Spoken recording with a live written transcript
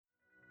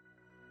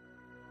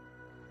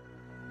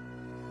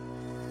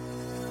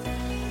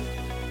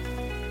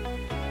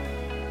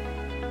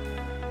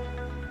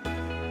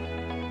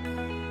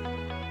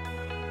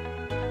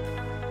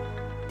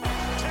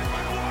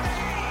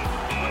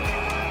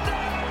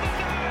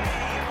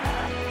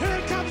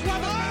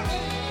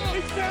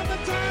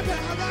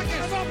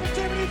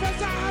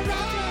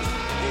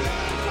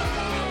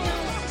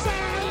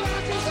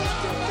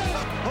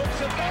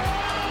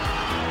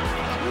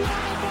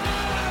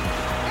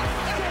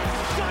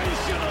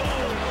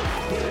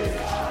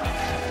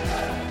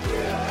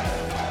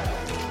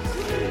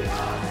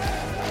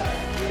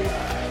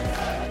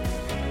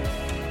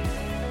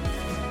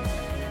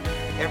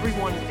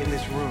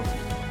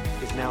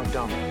now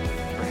dumb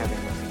for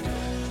having listened to it.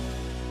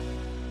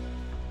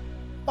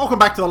 Welcome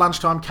back to the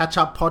Lunchtime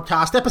Catch-Up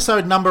Podcast,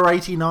 episode number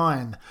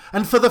 89.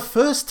 And for the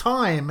first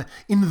time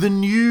in the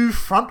new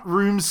Front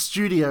Room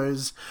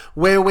Studios,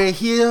 where we're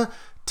here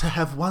to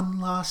have one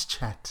last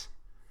chat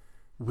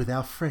with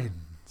our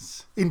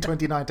friends in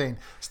 2019.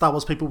 Star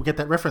Wars people will get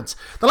that reference.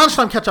 The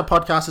Lunchtime Catch-Up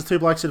Podcast is two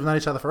blokes who have known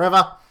each other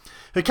forever,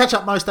 who catch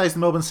up most days in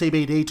Melbourne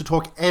CBD to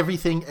talk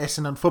everything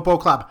Essendon Football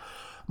Club.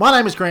 My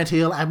name is Grant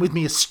Hill, and with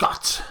me is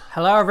Scott.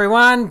 Hello,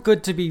 everyone.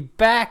 Good to be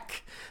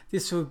back.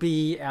 This will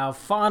be our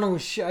final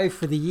show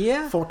for the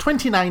year. For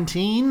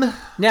 2019.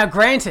 Now,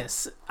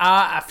 Grantus,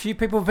 a few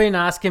people have been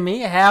asking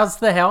me, how's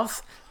the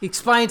health?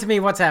 Explain to me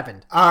what's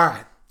happened. All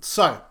right.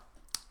 So,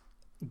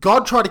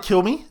 God tried to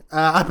kill me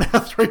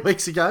about 3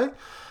 weeks ago.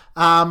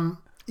 I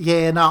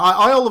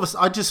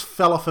just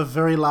fell off a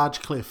very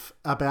large cliff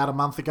about a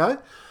month ago.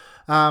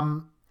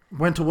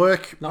 Went to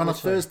work on a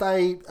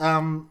Thursday,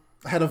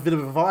 had a bit of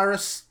a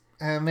virus,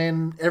 and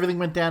then everything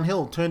went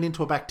downhill. Turned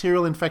into a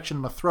bacterial infection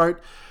in my throat,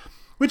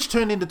 which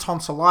turned into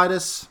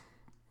tonsillitis,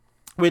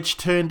 which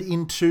turned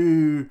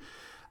into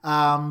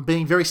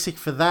being very sick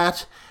for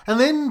that. And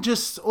then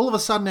just all of a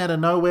sudden out of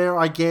nowhere,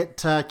 I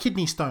get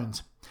kidney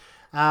stones,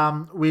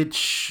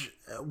 which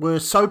were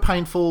so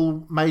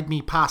painful, made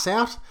me pass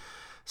out.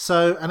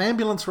 So an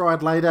ambulance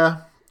ride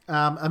later,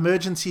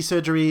 emergency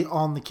surgery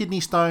on the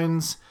kidney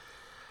stones,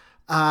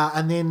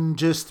 and then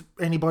just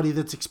anybody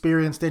that's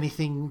experienced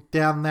anything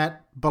down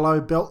that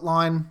below belt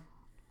line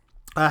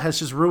has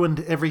just ruined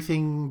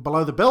everything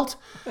below the belt.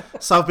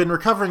 So I've been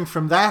recovering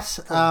from that.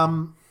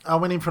 I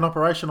went in for an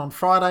operation on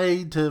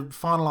Friday to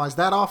finalise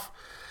that off.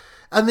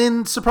 And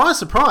then, surprise,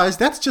 surprise,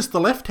 that's just the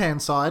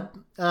left-hand side.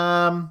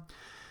 The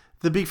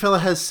big fella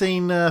has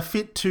seen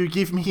fit to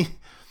give me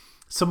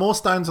some more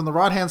stones on the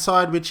right-hand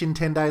side, which in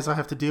 10 days I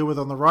have to deal with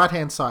on the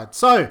right-hand side.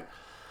 So,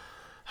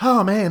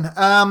 oh man,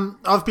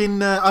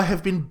 I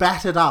have been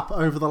battered up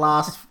over the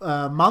last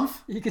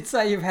month. You could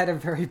say you've had a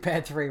very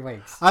bad 3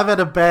 weeks. I've had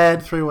a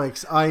bad 3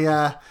 weeks.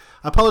 I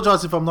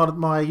apologise if I'm not at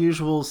my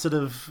usual sort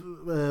of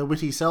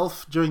witty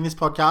self during this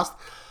podcast,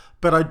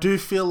 but I do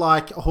feel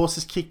like a horse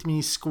has kicked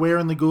me square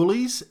in the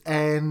ghoulies,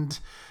 and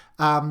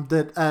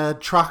that a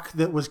truck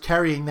that was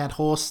carrying that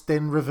horse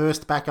then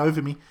reversed back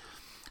over me.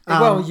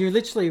 Well, you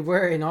literally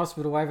were in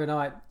hospital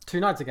overnight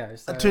 2 nights ago.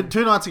 So.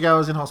 Two nights ago I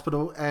was in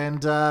hospital,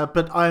 and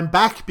but I'm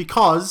back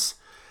because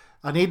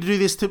I need to do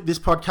this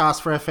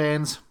podcast for our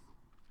fans.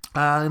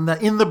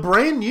 In the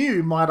brand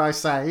new, might I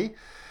say,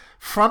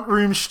 Front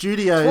Room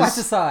Studios.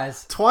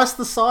 Twice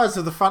the size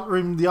of the front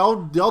room, the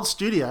old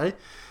studio.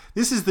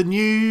 This is the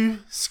new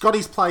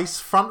Scotty's Place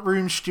Front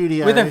Room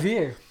Studio. With a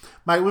view.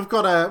 Mate,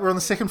 we're on the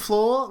second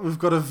floor. We've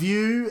got a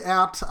view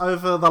out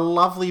over the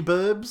lovely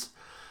burbs.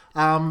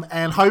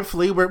 And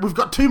hopefully we've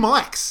got 2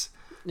 mics.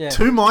 Yeah.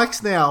 2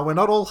 mics now. We're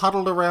not all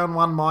huddled around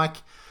one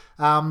mic.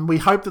 We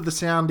hope that the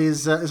sound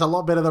is a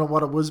lot better than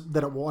what it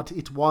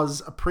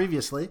was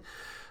previously.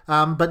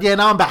 But yeah,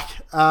 now I'm back.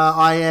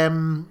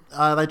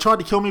 They tried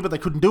to kill me, but they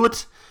couldn't do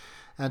it.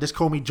 Just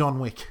call me John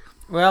Wick.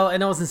 Well,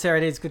 in all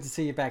sincerity, it's good to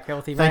see you back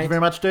healthy, mate. Thank you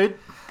very much, dude.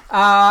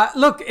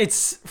 Look,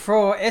 it's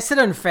for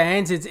Essendon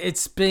fans.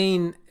 It's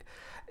been.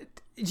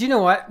 Do you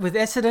know what? With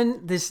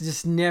Essendon, there's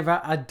just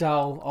never a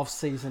dull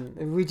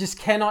off-season. We just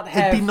cannot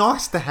have... It'd be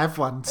nice to have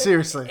one,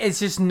 seriously. It's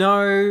just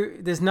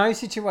there's no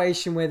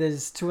situation where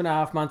there's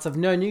 2.5 months of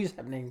no news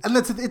happening. And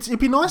it'd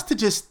be nice to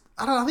just...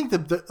 I think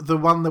the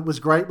one that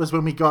was great was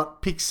when we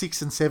got pick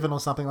 6 and 7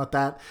 or something like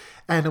that,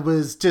 and it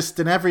was just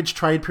an average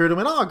trade period. And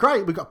went, oh,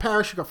 great, we got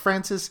Parrish, we got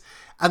Francis,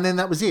 and then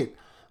that was it.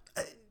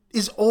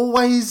 It'd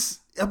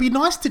be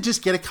nice to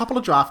just get a couple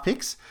of draft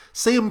picks,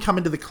 see them come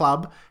into the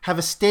club, have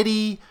a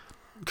steady...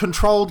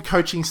 controlled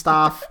coaching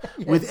staff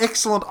yes. with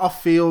excellent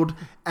off-field,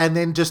 and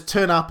then just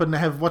turn up and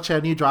watch our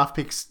new draft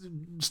picks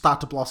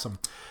start to blossom.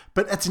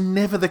 But it's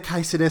never the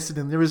case at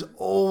Essendon. There is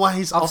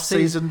always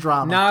off-season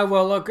drama. No,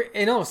 well, look,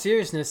 in all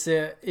seriousness,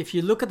 if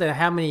you look at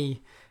how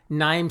many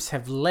names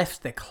have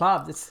left the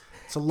club, it's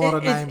a lot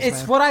of names.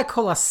 It's what I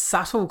call a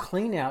subtle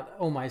clean-out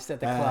almost at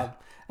the club.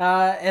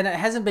 And it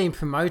hasn't been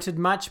promoted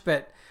much,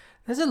 but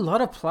there's a lot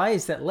of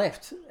players that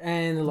left,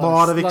 and a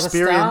lot of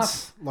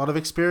experience. A lot of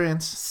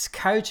experience.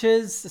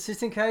 Coaches,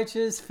 assistant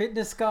coaches,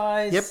 fitness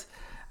guys. Yep.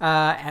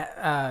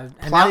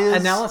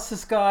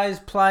 Analysis guys,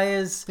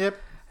 players. Yep.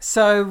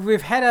 So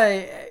we've had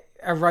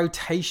a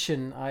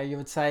rotation, you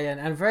would say,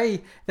 and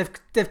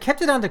they've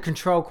kept it under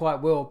control quite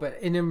well. But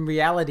in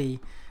reality,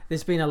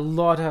 there's been a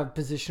lot of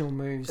positional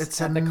moves. It's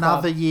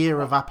another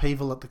year of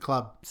upheaval at the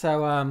club.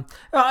 So I'm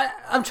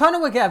trying to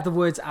work out if the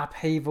words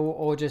upheaval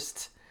or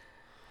just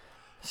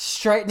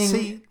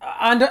straightening,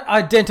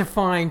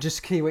 identifying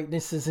just key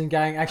weaknesses and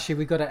going, actually,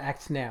 we've got to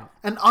act now.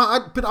 And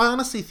but I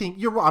honestly think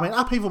you're right. I mean,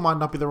 upheaval might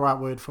not be the right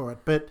word for it,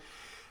 but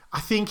I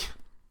think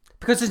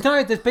because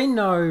there's been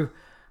no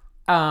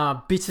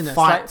bitterness,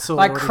 fights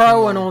like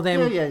Crow and all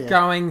them yeah.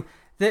 going.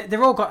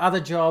 They've all got other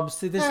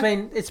jobs.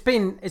 It's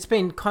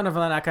been kind of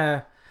like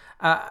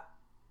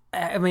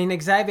I mean,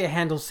 Xavier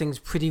handles things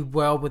pretty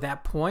well with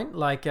that point.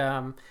 Like,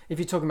 if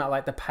you're talking about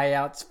like the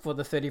payouts for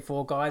the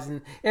 34 guys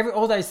and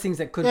all those things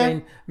that could have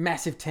been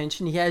massive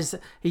tension,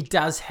 he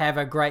does have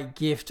a great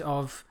gift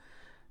of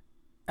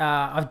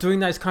doing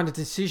those kind of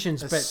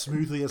decisions, as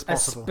smoothly as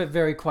possible, but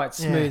very quite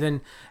smooth.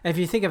 And if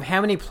you think of how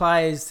many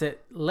players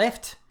that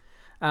left,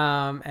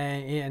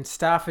 and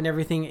staff and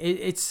everything,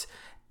 it's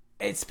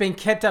been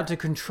kept up to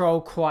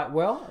control quite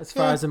well as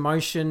far as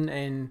emotion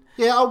and...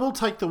 Yeah, I will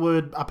take the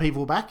word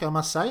upheaval back, I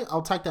must say.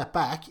 I'll take that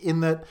back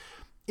in that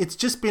it's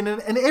just been...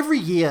 And every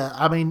year,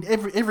 I mean,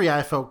 every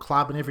AFL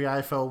club and every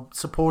AFL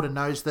supporter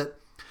knows that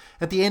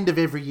at the end of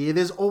every year,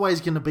 there's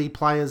always going to be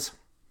players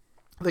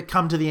that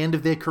come to the end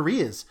of their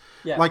careers.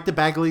 Yeah. Like the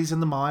Bagleys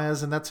and the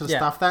Myers and that sort of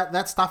stuff.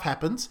 That stuff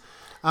happens.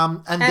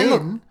 And then...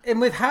 Look,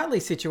 and with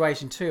Hartley's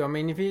situation too, I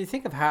mean, if you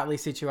think of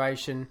Hartley's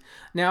situation...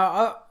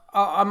 Now...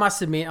 I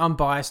must admit, I'm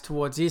biased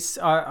towards this.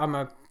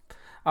 I'm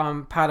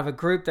part of a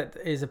group that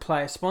is a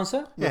player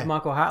sponsor with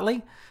Michael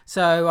Hartley.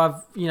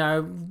 So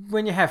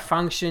when you have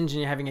functions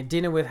and you're having a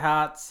dinner with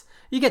Harts,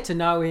 you get to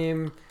know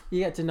him.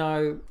 You get to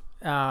know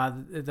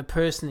the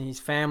person,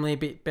 his family a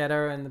bit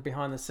better, and the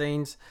behind the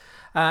scenes.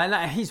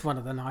 And he's one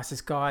of the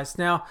nicest guys.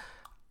 Now,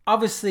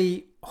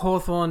 obviously,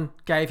 Hawthorn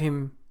gave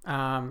him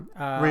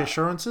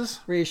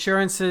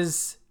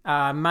reassurances,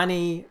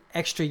 money,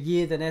 extra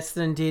year than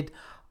Essendon did.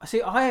 See,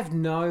 I have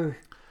no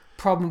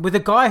problem with a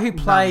guy who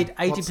played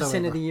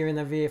 80% of the year in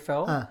the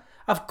VFL.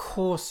 Of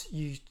course,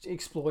 you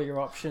explore your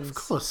options. Of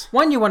course.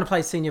 One, you want to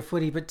play senior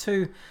footy, but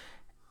two,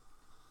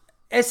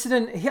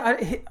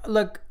 Essendon.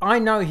 Look, I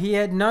know he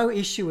had no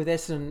issue with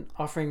Essendon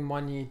offering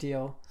 1 year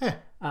deal. Yeah.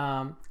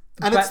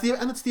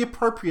 It's the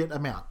appropriate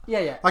amount.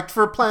 Yeah. Like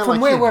for a player from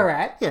like where him, we're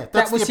at,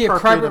 that was the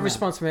appropriate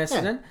response from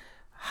Essendon.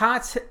 Yeah.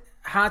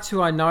 Hearts,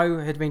 who I know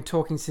had been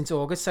talking since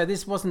August, so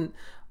this wasn't,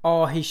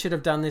 he should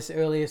have done this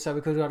earlier so we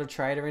could have got a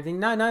trade or anything.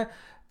 No,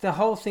 the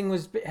whole thing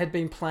had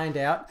been planned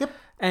out. Yep.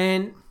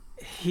 And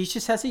he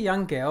just has a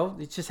young girl.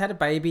 He's just had a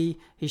baby.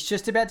 He's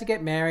just about to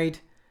get married.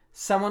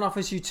 Someone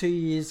offers you 2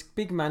 years,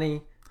 big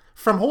money.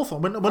 From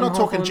Hawthorn. We're not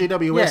talking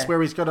GWS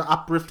where he's got to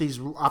uproot his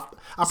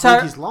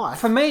life.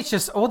 For me, it's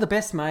just all the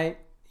best, mate.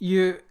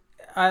 I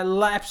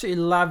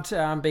absolutely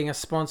loved being a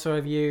sponsor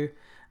of you.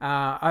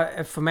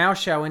 From our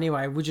show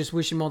anyway, we just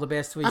wish him all the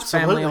best, to his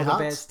family all the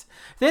best.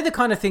 They're the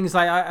kind of things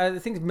like I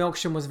think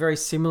Melksham was very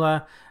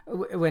similar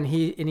when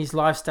he in his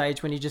life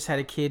stage when he just had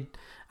a kid,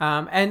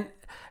 and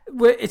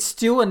it's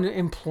still an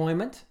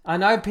employment. I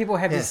know people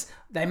have this;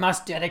 they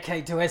must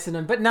dedicate to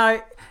Essendon, but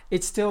no,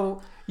 it's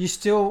still you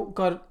still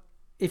got.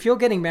 If you're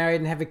getting married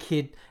and have a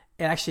kid,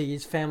 it actually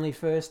is family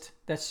first.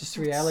 That's just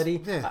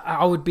reality.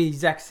 I would be the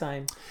exact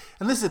same.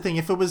 And this is the thing.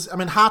 If it was,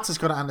 Hearts has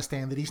got to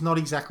understand that he's not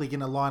exactly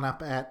going to line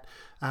up at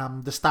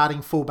the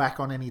starting fullback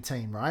on any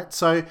team, right?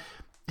 So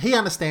he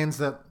understands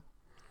that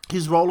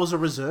his role is a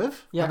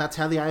reserve, and that's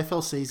how the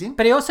AFL sees him.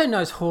 But he also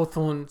knows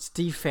Hawthorn's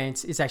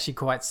defence is actually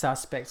quite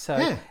suspect.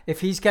 So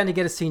if he's going to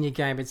get a senior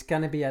game, it's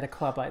going to be at a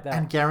club like that.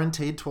 And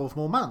guaranteed 12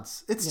 more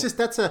months. It's just,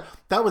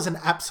 that was an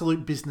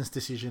absolute business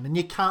decision, and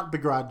you can't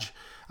begrudge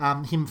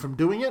him from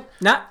doing it.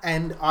 No.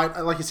 And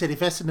like I said,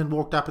 if Essendon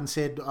walked up and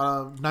said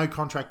no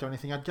contract or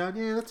anything, I'd go,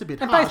 that's a bit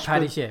harsh. Both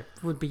parties,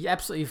 would be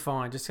absolutely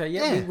fine. Just go,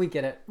 we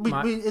get it.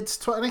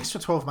 It's an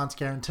extra 12 months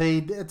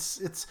guaranteed.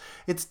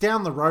 It's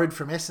down the road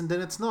from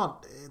Essendon. It's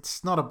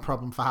not a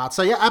problem for Hearts.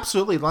 So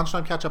absolutely.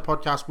 Lunchtime Catch Up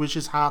Podcast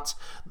wishes Hearts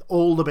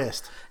all the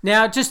best.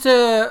 Now, just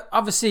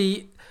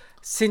obviously,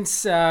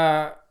 since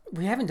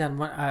we haven't done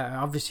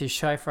obviously a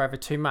show for over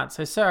 2 months,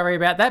 so sorry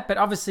about that. But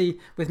obviously,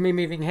 with me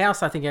moving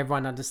house, I think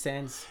everyone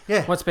understands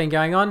what's been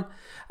going on.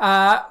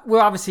 We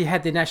obviously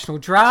had the national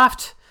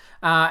draft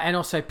and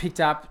also picked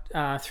up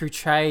through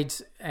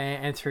trades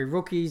and through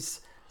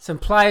rookies some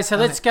players. So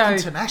let's go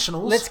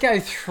internationals. Let's go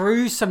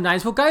through some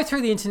names. We'll go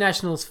through the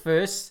internationals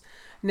first.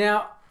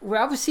 Now, we're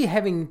obviously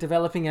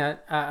developing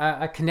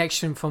a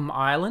connection from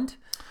Ireland.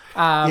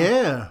 So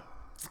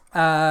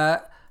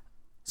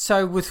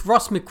with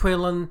Ross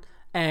McQuillan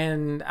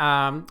and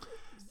Kyan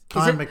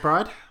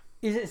McBride.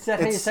 Is that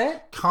how you say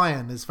it?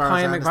 Kyan, as far as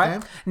I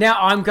understand. Now,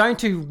 I'm going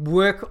to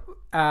work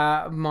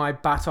my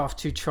butt off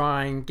to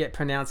try and get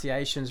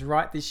pronunciations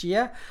right this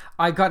year.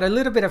 I got a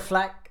little bit of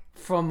flack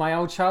from my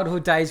old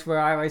childhood days where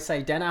I always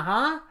say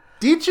Danaher.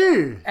 Did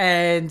you?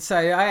 And so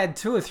I had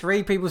 2 or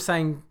 3 people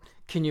saying,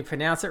 can you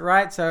pronounce it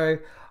right? So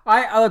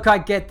I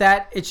get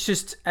that. It's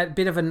just a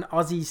bit of an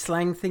Aussie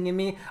slang thing in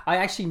me. I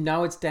actually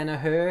know it's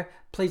Danaher.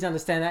 Please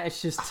understand that.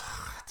 It's just...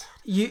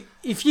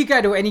 If you go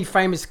to any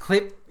famous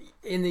clip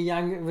in the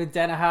young with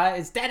Danaher,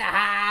 it's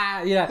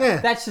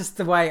Danaher. That's just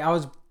the way I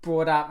was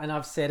brought up, and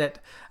I've said it.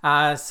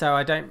 So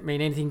I don't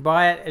mean anything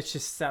by it. It's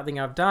just something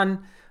I've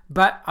done.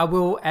 But I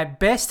will, at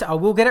best, I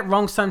will get it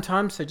wrong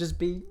sometimes. So just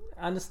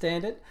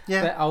understand it.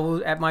 Yeah. But I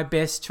will, at my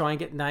best, try and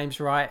get names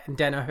right. And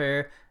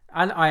Danaher,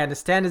 I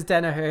understand as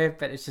Danaher,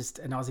 but it's just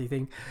an Aussie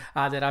thing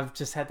that I've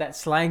just had that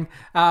slang.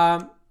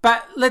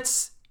 But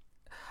let's.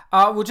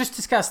 We'll just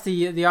discuss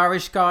the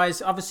Irish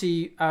guys.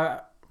 Obviously,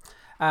 how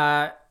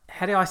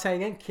do I say it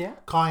again?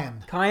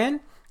 Kyan. Kyan.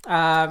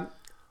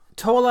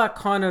 taller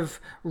kind of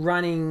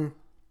running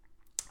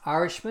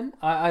Irishman.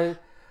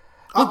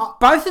 Look,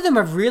 both of them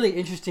are really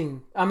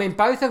interesting. I mean,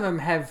 both of them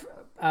have,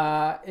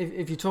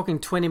 if you're talking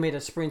 20-metre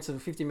sprints or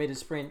 50-metre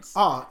sprints,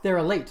 they're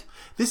elite.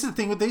 This is the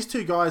thing with these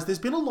two guys. There's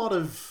been a lot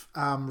of,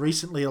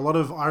 recently, a lot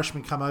of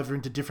Irishmen come over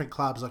into different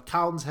clubs. Like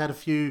Carlton's had a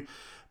few,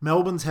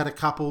 Melbourne's had a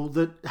couple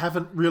that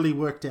haven't really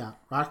worked out,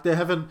 right? There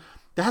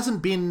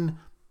hasn't been,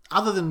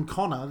 other than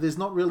Connor, there's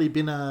not really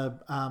been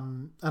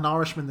an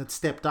Irishman that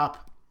stepped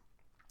up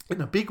in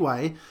a big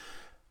way,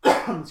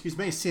 excuse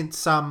me,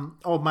 since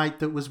old mate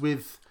that was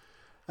with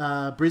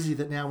Brizzy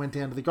that now went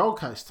down to the Gold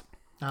Coast.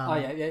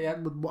 Yeah.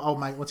 Old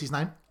mate, what's his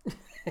name?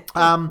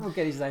 We'll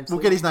get his name. We'll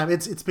get his name.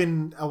 It's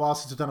been a while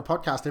since we've done a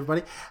podcast,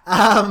 everybody.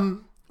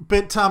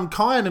 But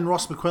Kyan and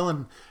Ross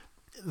McQuillan,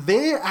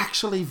 they're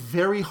actually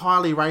very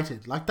highly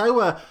rated. Like they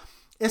were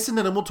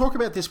Essendon, and we'll talk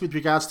about this with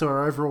regards to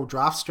our overall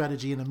draft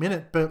strategy in a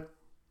minute, but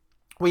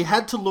we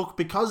had to look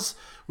because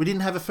we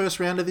didn't have a first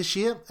rounder this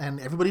year, and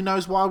everybody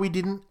knows why we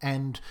didn't,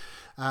 and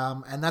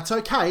that's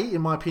okay,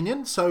 in my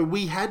opinion. So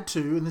we had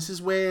to, and this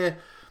is where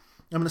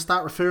I'm going to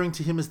start referring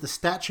to him as the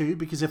statue,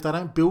 because if they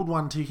don't build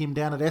one to him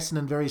down at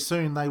Essendon very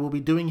soon, they will be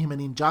doing him an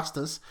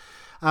injustice.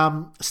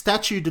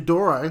 Statue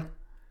Dodoro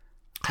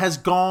has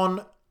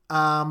gone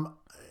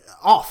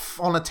off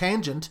on a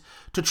tangent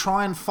to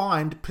try and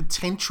find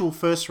potential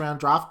first-round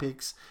draft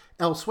picks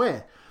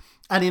elsewhere.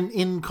 And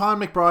in Kyan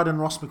McBride and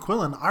Ross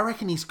McQuillan, I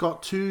reckon he's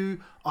got two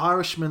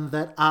Irishmen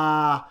that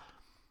are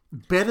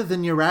better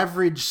than your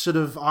average sort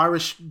of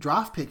Irish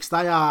draft picks.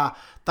 They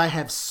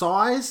have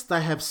size,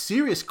 they have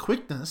serious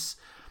quickness,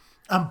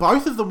 and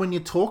both of them, when you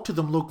talk to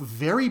them, look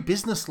very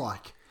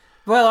businesslike.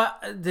 Well,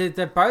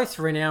 they're both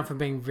renowned for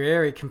being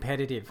very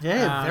competitive.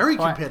 Yeah, very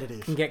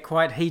competitive. Can get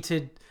quite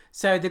heated.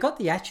 So they've got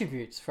the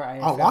attributes for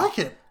AFL. I like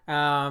it.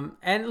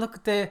 And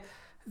look, the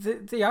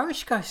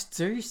Irish guys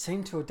do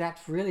seem to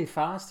adapt really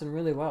fast and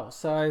really well.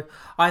 So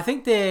I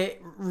think they're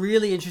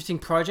really interesting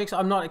projects.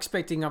 I'm not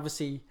expecting,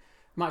 obviously,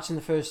 much in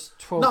the first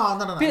 12.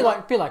 No. Bit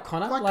like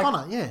Connor. Like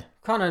Connor, yeah.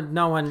 Connor,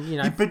 no one, you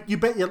know. You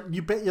bet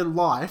your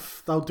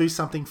life they'll do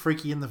something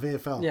freaky in the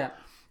VFL. Yeah.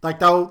 Like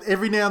they'll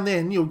every now and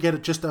then you'll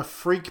get just a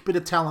freak bit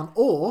of talent,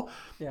 or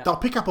they'll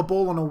pick up a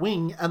ball on a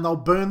wing and they'll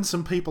burn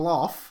some people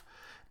off,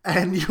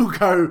 and you'll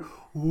go,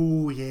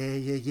 ooh,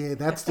 yeah,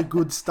 that's the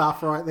good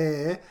stuff right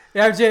there.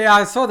 Yeah,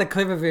 I saw the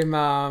clip of him,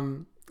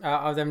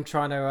 of them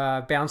trying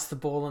to bounce the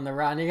ball on the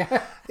run. Yeah,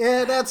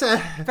 that's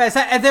a. But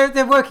so,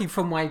 they're working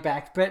from way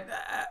back, but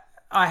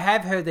I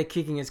have heard their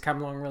kicking has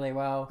come along really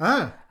well.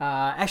 Oh.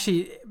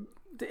 Actually,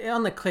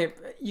 on the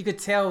clip, you could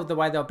tell the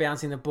way they were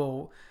bouncing the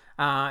ball.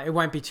 It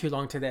won't be too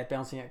long till they're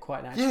bouncing it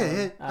quite naturally.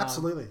 Yeah,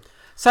 absolutely.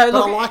 So but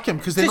look, I like them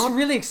because they're just not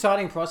really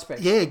exciting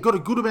prospects. Yeah, got a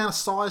good amount of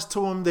size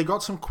to them. They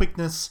got some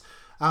quickness.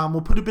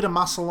 We'll put a bit of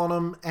muscle on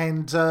them,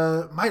 and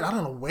mate, I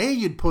don't know where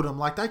you'd put them.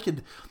 Like they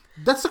could.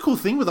 That's the cool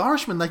thing with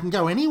Irishmen; they can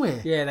go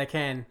anywhere. Yeah, they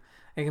can.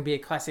 They can be a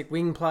classic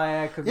wing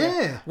player.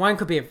 One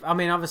could be.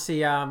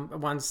 Obviously,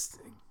 one's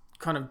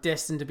kind of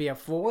destined to be a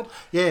forward.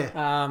 Yeah.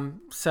 And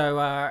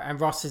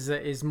Ross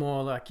is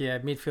more like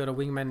midfielder,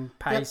 wingman,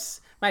 pace.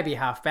 Yep. Maybe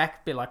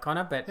half-back, a bit like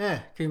Connor, but you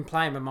can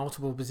play him in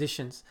multiple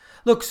positions.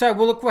 Look,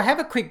 we'll have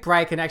a quick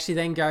break and actually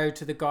then go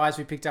to the guys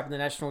we picked up in the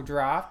national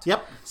draft.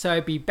 Yep.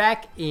 So be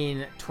back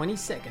in 20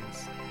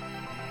 seconds.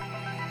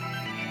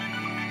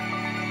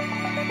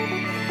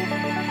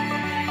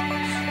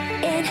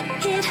 And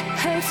it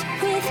hurts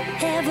with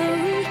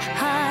every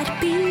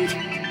heartbeat.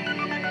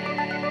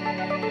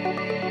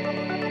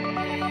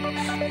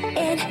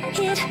 And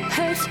it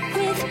hurts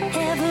with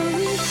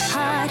every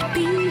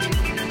heartbeat.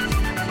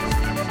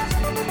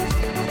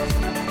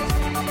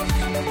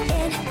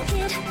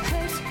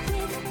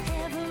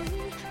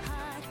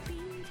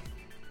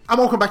 And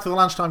welcome back to the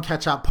Lunchtime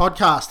Catch-Up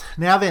podcast.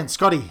 Now then,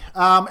 Scotty,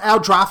 our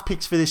draft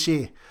picks for this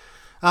year.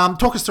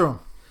 Talk us through them.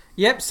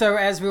 Yep, so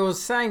as we were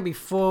saying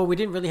before, we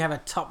didn't really have a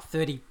top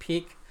 30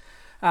 pick.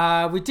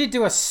 We did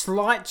do a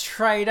slight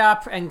trade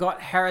up and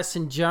got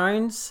Harrison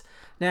Jones.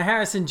 Now,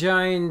 Harrison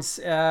Jones,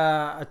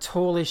 a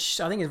tallish,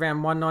 I think it's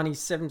around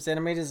 197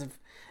 centimetres,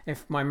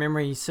 if my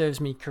memory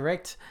serves me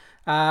correct.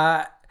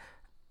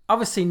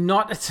 Obviously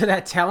not to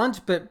that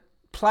talent, but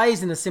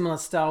plays in a similar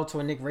style to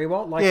a Nick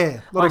Riewoldt.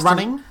 A lot of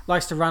running.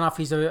 Likes to run off.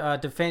 He's a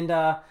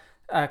defender,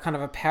 kind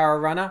of a power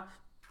runner.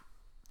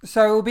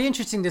 So it'll be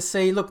interesting to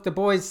see. Look, the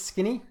boy's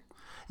skinny.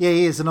 Yeah,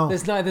 he is and all.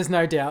 There's no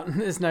doubt.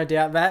 There's no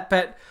doubt that.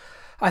 But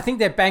I think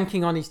they're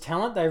banking on his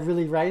talent. They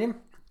really rate him.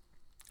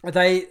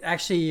 They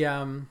actually,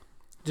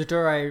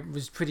 Dodoro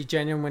was pretty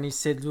genuine when he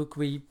said, look,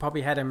 we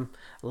probably had him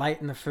late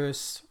in the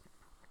first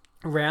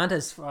round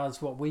as far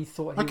as what we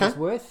thought he was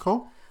worth.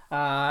 Cool.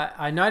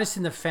 I noticed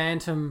in the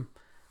Phantom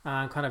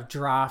kind of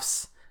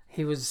drafts,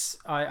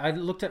 I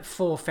looked at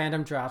 4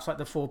 Phantom drafts, like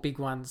the 4 big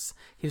ones.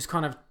 He was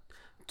kind of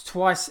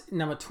twice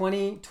number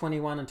 20,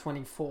 21 and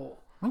 24.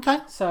 Okay.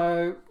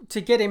 So to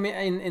get him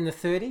in the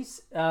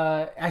 30s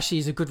actually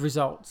is a good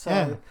result.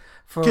 So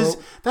because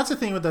that's the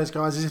thing with those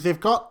guys is if they've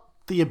got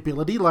the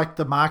ability, like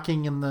the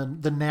marking and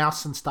the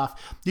nous and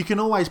stuff, you can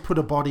always put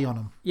a body on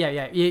him.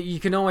 Yeah. You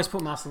can always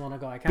put muscle on a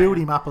guy. Can't Build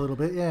you? him up a little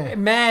bit, yeah.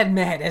 Mad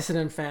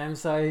Essendon fan.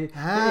 So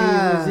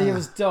he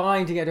was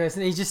dying to get to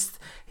Essendon.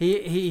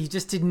 He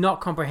just did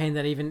not comprehend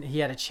that even he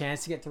had a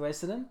chance to get to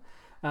Essendon.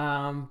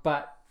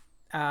 But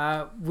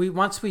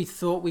once we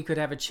thought we could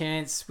have a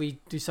chance, we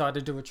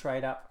decided to do a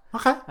trade up.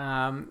 Okay.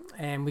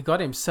 And we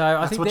got him. So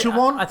I think what you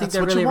want. I think That's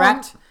they're what really you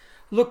want. wrapped.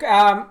 Look,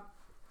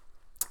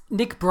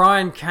 Nick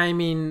Bryan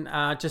came in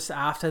just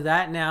after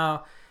that.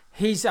 Now,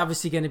 he's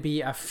obviously going to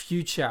be a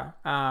future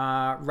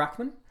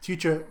ruckman.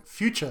 Future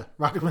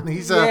ruckman.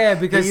 He's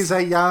he's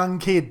a young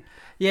kid.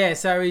 Yeah,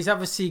 so we've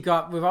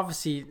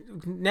obviously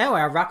now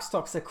our ruck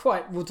stocks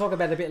are we'll talk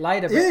about it a bit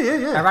later, but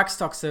Yeah. our ruck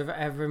stocks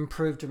have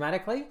improved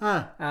dramatically.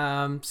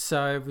 Ah.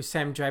 So with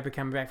Sam Draper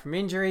coming back from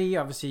injury,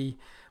 obviously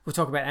we'll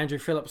talk about Andrew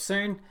Phillips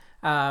soon,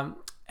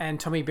 and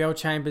Tommy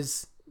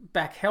Bellchambers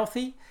back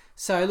healthy.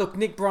 So look,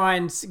 Nick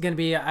Bryan's going to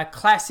be a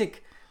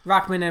classic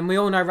ruckman, and we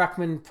all know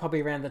ruckman probably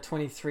around the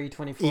 23,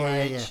 24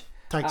 age. Yeah.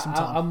 Takes some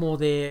time. Are more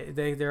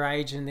their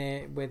age and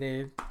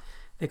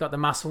they've got the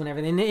muscle and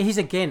everything. He's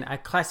again a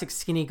classic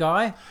skinny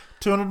guy.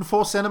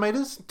 204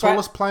 centimeters,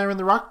 tallest player in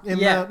the ruck in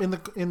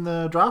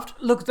the draft.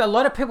 Look, a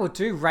lot of people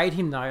do rate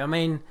him though. I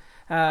mean,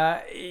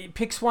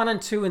 picks 1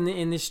 and 2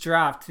 in this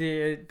draft.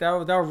 They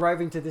were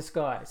roving to this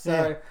guy.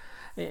 So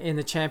in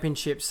the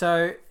championship.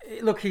 So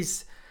look,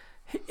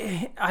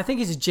 I think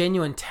he's a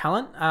genuine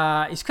talent.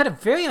 He's got a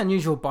very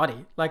unusual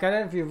body. Like, I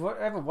don't know if you've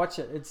ever watched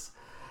it.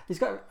 He's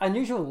got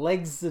unusual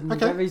legs, and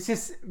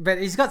but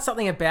he's got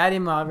something about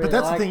him. But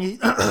that's the thing.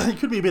 He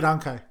could be a bit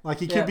unco. Like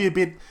he could be a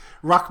bit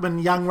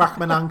young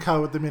ruckman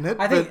unco at the minute.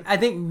 I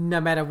think no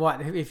matter what,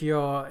 if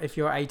you're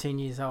 18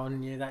 years old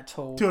and you're that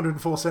tall,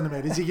 204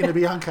 centimeters, you're going to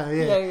be unco.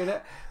 Yeah.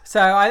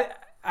 So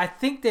I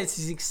think that's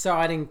his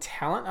exciting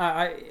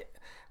talent.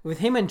 With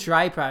him and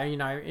Draper,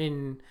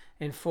 in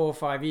 4 or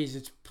 5 years,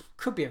 it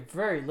could be a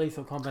very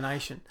lethal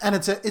combination. And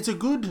it's a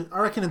good.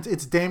 I reckon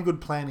it's damn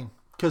good planning,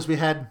 because we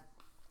had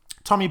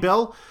Tommy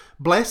Bell,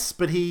 bless,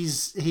 but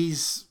he's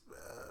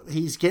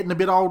getting a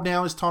bit old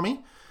now, is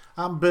Tommy.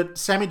 But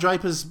Sammy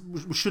Draper's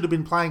should have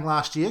been playing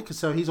last year,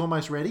 so he's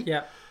almost ready.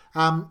 Yeah.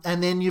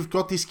 And then you've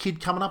got this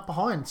kid coming up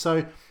behind,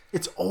 so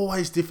it's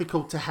always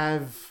difficult to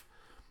have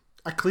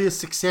a clear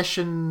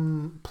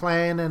succession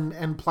plan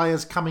and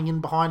players coming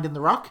in behind in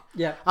the ruck.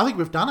 Yeah. I think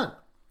we've done it.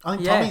 I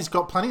think Tommy's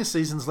got plenty of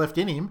seasons left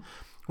in him,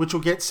 which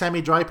will get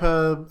Sammy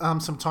Draper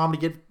some time to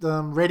get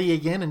ready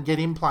again and get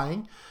him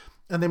playing.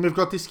 And then we've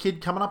got this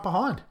kid coming up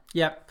behind.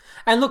 Yep.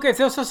 And look, if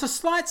there was a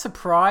slight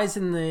surprise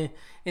in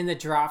the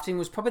drafting,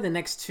 was probably the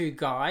next 2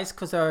 guys,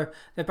 because they're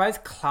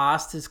both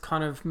classed as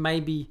kind of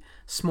maybe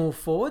small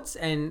forwards.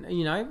 And,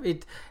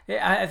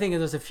 I think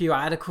there's a few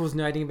articles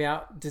noting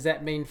about, does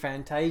that mean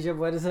Fantasia?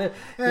 What is it?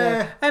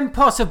 Yeah. And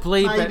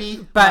possibly.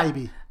 Maybe.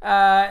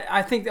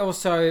 I think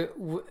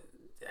also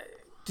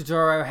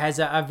Dodoro has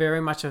a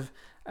very much of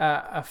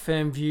a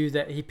firm view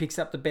that he picks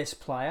up the best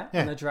player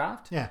in the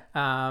draft,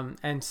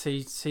 and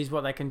sees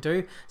what they can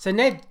do. So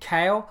Ned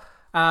Cahill,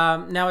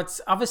 now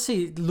it's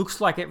obviously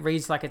looks like it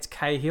reads like it's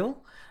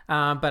Cahill,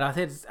 but I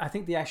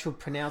think the actual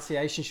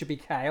pronunciation should be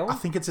Cahill. I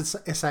think it's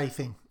an SA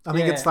thing. I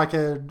think it's like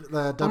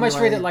the almost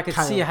read it like a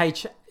Cahill.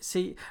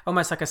 CH,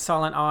 almost like a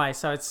silent I.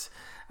 So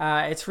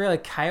it's really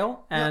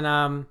Cahill,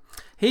 and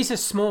he's a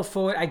small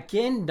forward,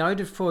 again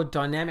noted for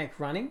dynamic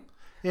running.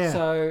 Yeah.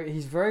 So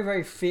he's very,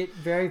 very fit,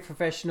 very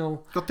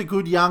professional. Got the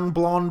good young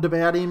blonde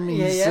about him.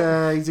 He's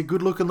a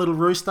good-looking little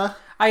rooster.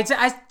 I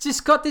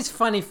just got this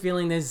funny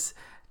feeling there's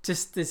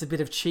a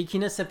bit of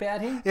cheekiness about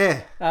him.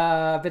 Yeah.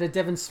 A bit of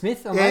Devon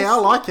Smith almost. Yeah, I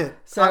like it.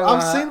 So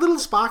I've seen a little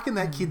spark in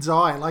that kid's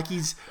eye. Like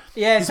he's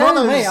so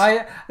do me.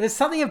 There's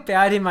something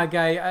about him. I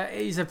go,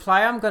 he's a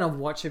player I'm going to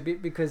watch a bit,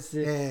 because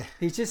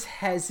he just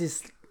has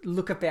this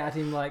look about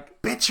him.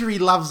 Like, bet you he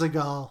loves a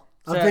goal.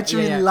 I bet you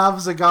he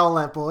loves a goal,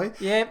 that boy.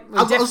 Yeah.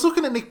 I was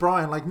looking at Nick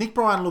Bryan. Like, Nick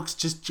Bryan looks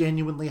just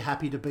genuinely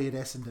happy to be at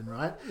Essendon,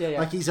 right? Yeah.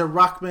 Like, he's a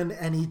ruckman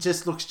and he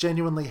just looks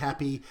genuinely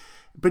happy.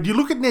 But you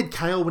look at Ned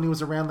Cahill when he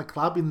was around the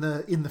club in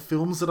the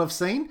films that I've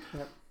seen,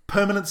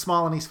 permanent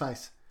smile on his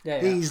face.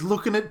 Yeah. He's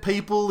looking at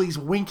people. He's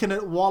winking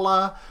at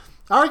Waller.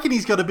 I reckon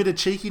he's got a bit of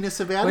cheekiness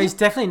about him. He's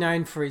definitely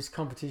known for his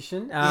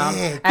competition. Good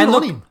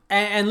on him.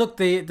 And look,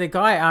 the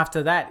guy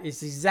after that is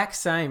the exact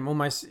same.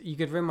 Almost, you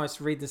could almost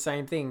read the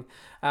same thing,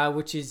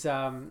 which is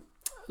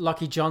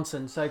Lockie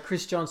Johnson. So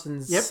Chris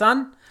Johnson's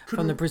son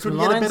from the Brisbane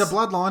Lions. Couldn't get a better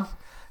bloodline.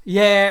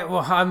 Yeah,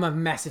 well, I'm a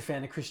massive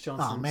fan of Chris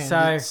Johnson. Oh man,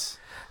 so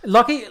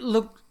Lockie,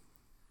 look,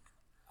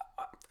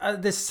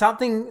 there's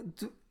something.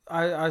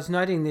 I was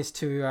noting this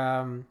to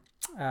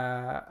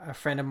a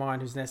friend of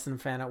mine who's an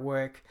Essendon fan at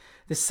work.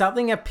 There's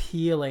something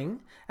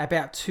appealing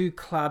about 2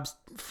 clubs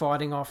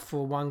fighting off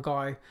for one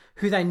guy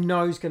who they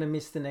know is going to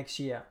miss the next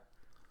year.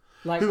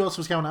 Like, who else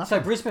was going after?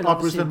 So Brisbane,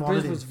 Brisbane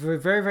was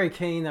very, very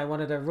keen. They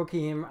wanted to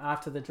rookie him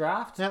after the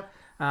draft. Yep.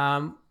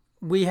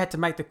 We had to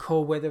make the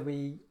call whether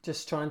we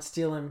just try and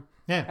steal him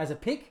as a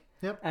pick.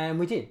 Yep. And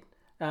we did.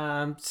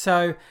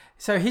 So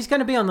he's going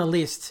to be on the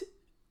list.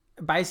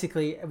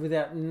 basically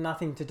without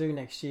nothing to do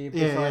next year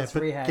Yeah, besides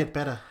but rehab. get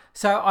better.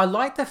 So I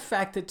like the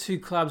fact that 2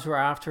 clubs were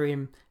after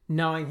him,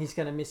 knowing he's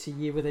going to miss a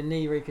year with a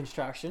knee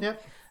reconstruction.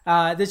 Yep.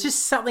 There's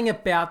just something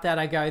about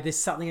that. There's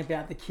something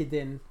about the kid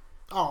then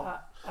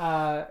that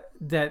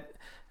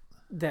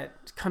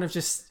kind of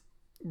just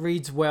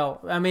reads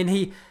well. I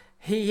mean,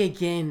 he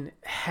again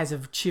has a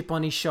chip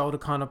on his shoulder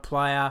kind of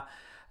player.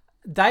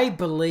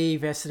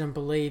 Essendon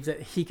believe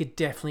that he could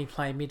definitely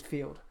play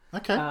midfield.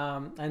 Okay.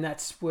 And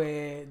that's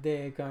where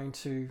they're going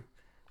to,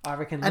 I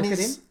reckon, look And at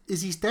him.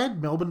 is his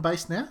dad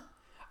Melbourne-based now?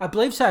 I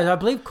believe so. I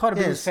believe quite a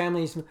bit of his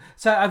family is.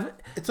 So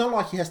It's not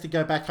like he has to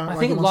go back home. I like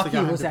think he wants to go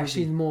Lockie home was to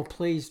actually Brisbane. more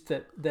pleased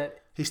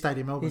that He stayed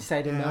in Melbourne. he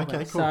stayed in Melbourne.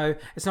 Okay, cool. So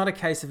it's not a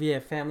case of,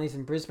 families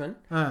in Brisbane.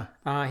 He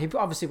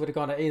obviously would have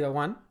gone to either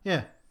one.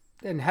 Yeah.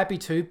 And happy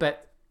to,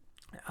 but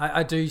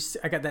I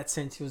get that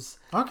sense he was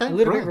Okay, a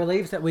little brilliant. bit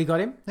relieved that we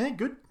got him. Yeah,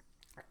 good.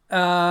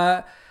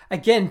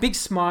 Again, big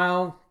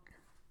smile.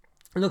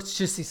 Looks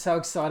just he's so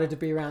excited to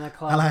be around the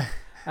club. Hello.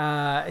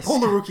 All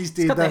the rookies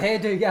did He's got the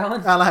that. hairdo going.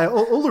 Hello.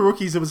 All the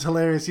rookies, it was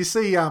hilarious. You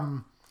see,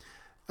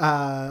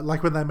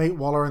 like when they meet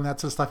Waller and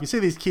that sort of stuff, you see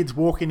these kids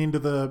walking into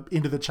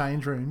the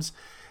change rooms,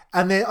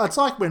 and it's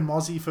like when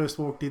Mozzie first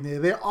walked in there.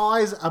 Their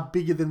eyes are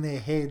bigger than their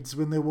heads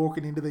when they're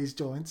walking into these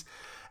joints,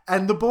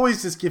 and the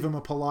boys just give them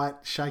a polite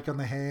shake on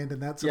the hand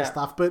and that sort of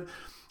stuff. But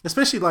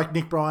especially like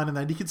Nick Bryan and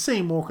that, you can see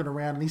him walking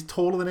around, and he's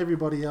taller than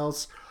everybody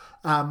else.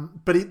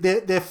 But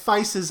their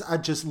faces are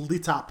just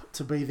lit up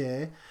to be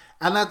there.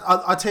 And that,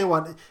 I tell you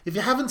what, if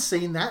you haven't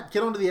seen that,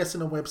 get onto the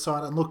Essendon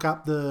website and look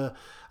up the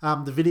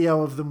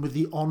video of them with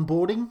the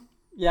onboarding.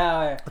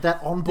 Yeah.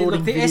 That onboarding the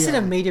video.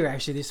 Essendon media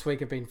actually this week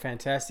have been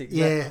fantastic.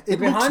 Yeah,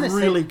 it looks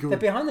really good. The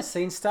behind the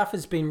scenes stuff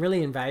has been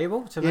really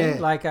invaluable to me. Yeah.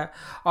 Like,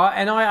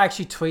 and I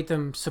actually tweet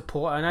them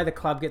support. I know the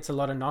club gets a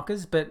lot of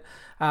knockers, but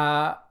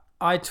I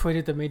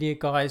tweeted the media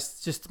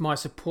guys just my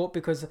support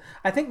because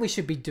I think we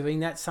should be doing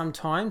that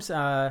sometimes.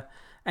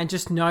 And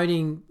just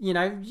noting,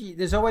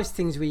 there's always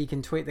things where you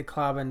can tweet the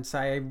club and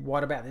say,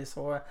 what about this?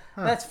 Or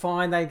that's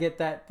fine, they get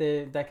that,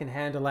 they can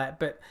handle that.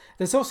 But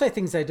there's also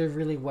things they do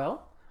really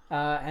well.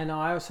 And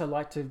I also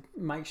like to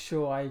make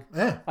sure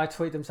I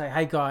tweet them, say,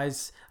 hey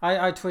guys,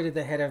 I tweeted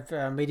the head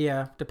of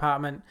media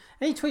department,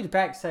 and he tweeted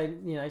back, say,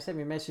 he sent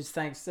me a message,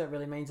 thanks, that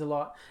really means a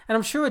lot. And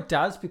I'm sure it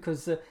does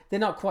because they're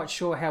not quite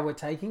sure how we're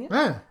taking it.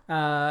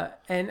 Yeah.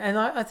 And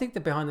I think the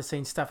behind the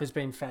scenes stuff has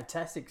been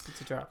fantastic since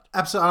the draft.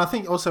 Absolutely. And I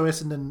think also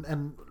Essendon,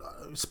 and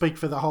speak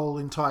for the whole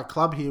entire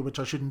club here, which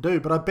I shouldn't do,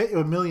 but I bet you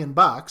 $1 million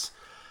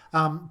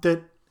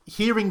that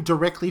hearing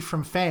directly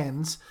from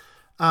fans.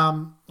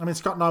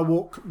 Scott and I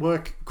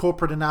work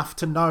corporate enough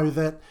to know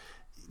that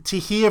to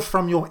hear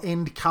from your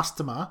end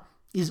customer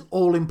is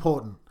all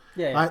important.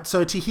 Yeah. Right.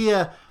 So to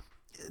hear,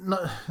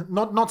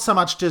 not so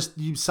much just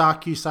you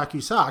suck,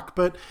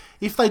 but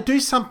if they do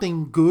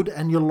something good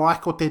and you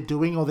like what they're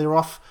doing, or they're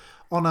off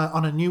on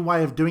a new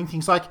way of doing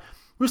things, like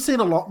we've seen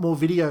a lot more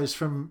videos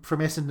from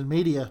Essendon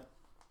media,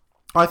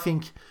 I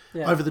think,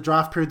 over the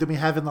draft period than we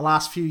have in the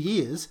last few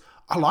years.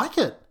 I like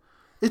it.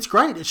 It's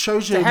great. It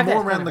shows you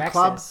more around the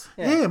club.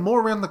 Yeah,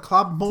 more around the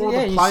club, more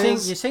of the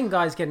players. You're seeing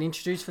guys getting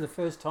introduced for the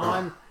first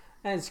time,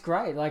 and it's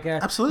great. Like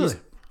absolutely.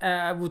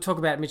 We'll talk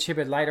about Mitch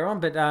Hibbert later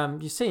on, but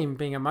you see him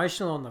being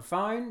emotional on the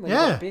phone when he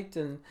got picked,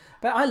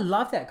 but I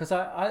love that because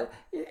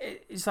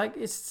it's like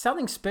it's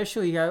something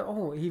special. You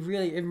go,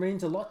 it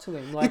means a lot to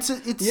him. Like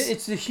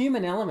it's the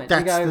human element. That's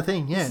you go, the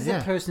thing. This is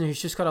a person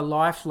who's just got a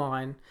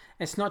lifeline.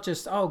 It's not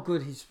just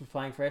good. He's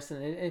playing for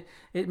Essendon.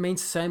 It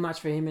means so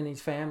much for him and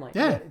his family.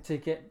 To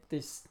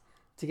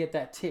get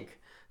that tick.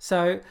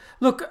 So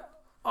look,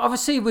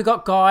 obviously we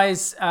got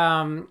guys.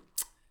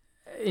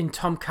 In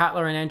Tom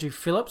Cutler and Andrew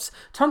Phillips.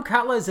 Tom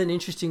Cutler is an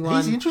interesting one.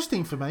 He's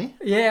interesting for me.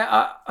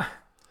 Yeah.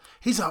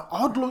 He's an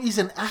odd look. He's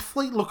an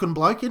athlete-looking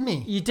bloke, isn't he?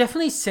 You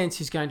definitely sense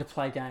he's going to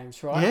play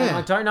games, right? Yeah. And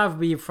I don't know if it'll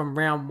be from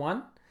round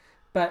one,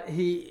 but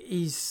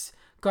he's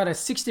got a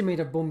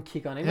 60-metre boom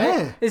kick on him.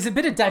 Yeah. There's a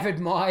bit of David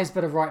Myers,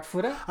 but a right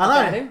footer. I know.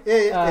 About him.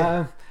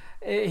 Yeah.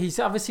 He's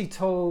obviously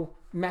tall,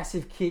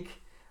 massive kick.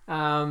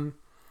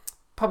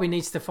 Probably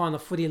needs to find the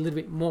footy a little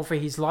bit more for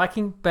his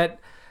liking, but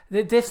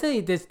there's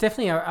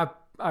definitely a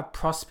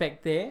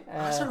prospect there.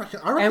 I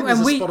reckon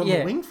there's a spot on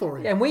the wing for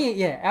him. And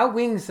our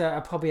wings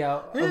are probably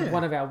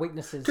one of our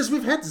weaknesses. Because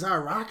we've had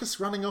Zaharakis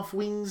running off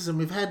wings, and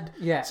we've had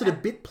sort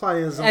of bit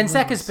players on and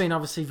Zach wings. has been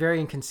obviously very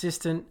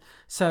inconsistent.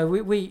 So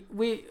we've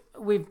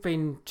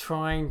been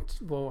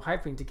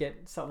hoping to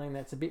get something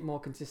that's a bit more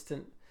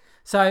consistent.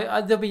 So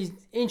there'll be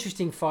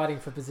interesting fighting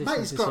for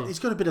positions. Mate, he's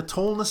got a bit of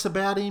tallness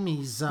about him.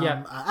 He's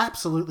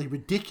absolutely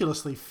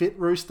ridiculously fit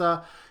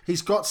rooster.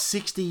 He's got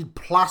 60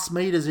 plus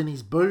meters in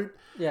his boot.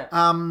 Yeah,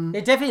 he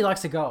definitely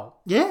likes a goal.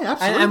 Yeah,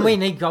 absolutely. And we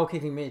need goal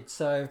kicking mid.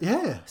 So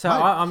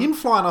him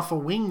flying off a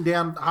wing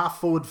down half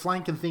forward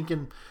flank and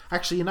thinking,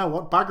 actually, you know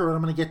what, bugger it,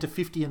 I'm going to get to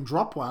 50 and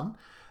drop one.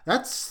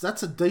 That's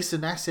a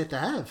decent asset to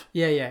have.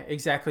 Yeah,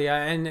 exactly.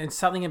 And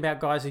something about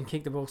guys who can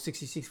kick the ball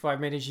 60, 65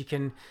 metres, you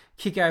can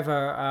kick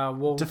over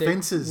wall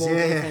defences,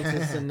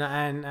 defences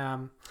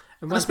and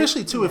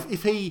especially too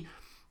if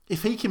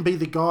if he can be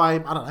the guy,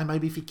 I don't know,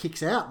 maybe if he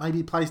kicks out, maybe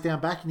he plays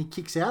down back and he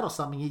kicks out or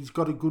something, he's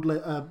got a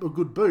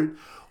good boot.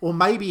 Or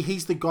maybe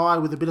he's the guy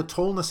with a bit of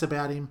tallness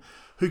about him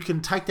who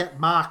can take that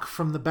mark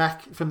from the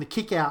back, from the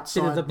kick out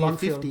side near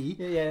 50.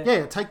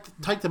 Yeah,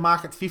 take the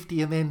mark at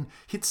 50 and then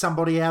hit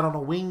somebody out on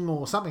a wing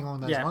or something along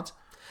those lines.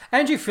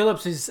 Andrew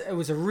Phillips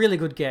was a really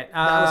good get.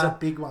 That was a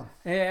big one.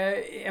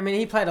 I mean,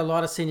 he played a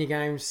lot of senior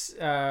games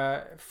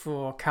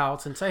for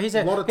Carlton, so he's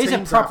a proper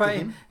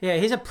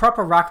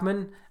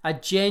ruckman, a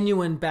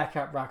genuine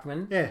backup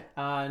ruckman. Yeah,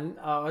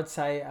 I would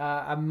say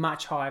a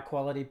much higher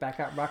quality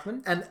backup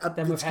ruckman. And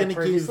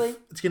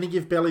it's going to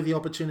give Belly the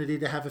opportunity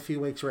to have a few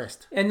weeks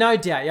rest. And no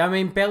doubt, I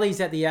mean,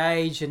 Belly's at the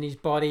age and his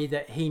body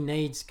that he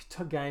needs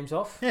games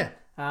off. Yeah,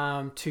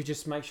 to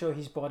just make sure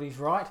his body's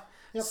right.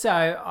 Yep.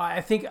 So I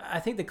think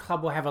the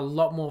club will have a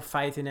lot more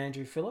faith in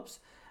Andrew Phillips.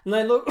 And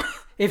then look,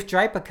 if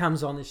Draper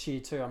comes on this year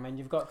too, I mean,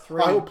 you've got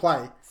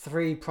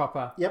three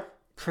proper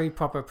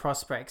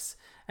prospects,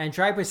 and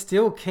Draper's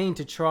still keen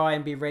to try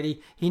and be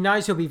ready. He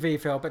knows he'll be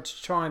VFL, but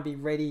to try and be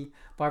ready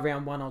by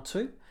round 1 or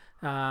 2.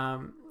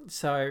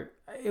 So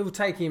it will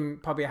take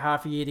him probably a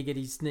half a year to get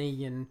his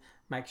knee and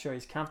make sure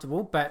he's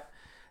comfortable. But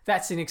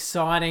that's an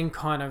exciting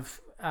kind of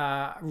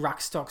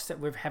ruck stocks that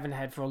we haven't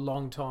had for a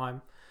long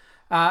time.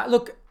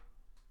 Look.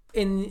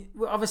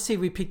 Obviously,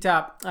 we picked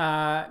up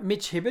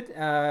Mitch Hibbert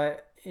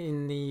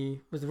in the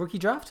rookie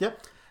draft.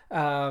 Yep.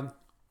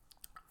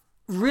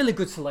 Really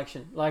good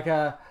selection. Like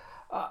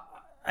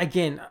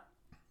again,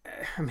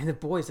 I mean, the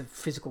boy's a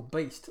physical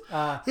beast.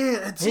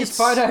 His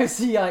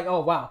photos, oh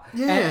wow.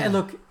 Yeah. And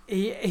look,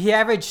 he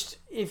averaged.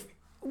 If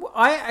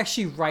I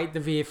actually rate the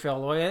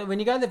VFL, when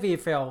you go to the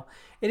VFL,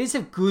 it is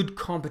a good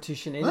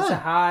competition. It is a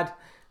hard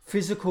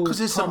physical competition. Because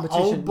there's some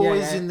old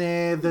boys in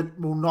there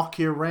that will knock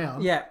you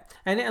around. Yeah.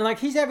 And like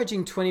he's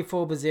averaging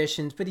 24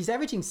 possessions, but he's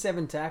averaging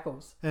 7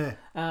 tackles,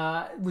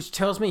 which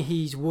tells me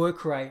his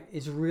work rate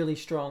is really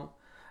strong.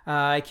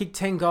 He kicked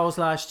 10 goals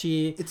last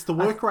year. It's the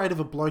work rate of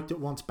a bloke that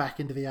wants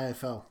back into the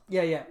AFL.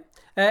 Yeah.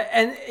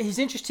 And he's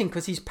interesting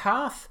because his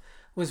path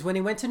was when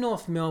he went to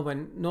North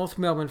Melbourne. North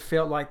Melbourne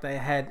felt like they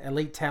had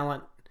elite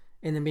talent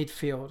in the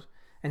midfield,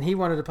 and he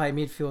wanted to play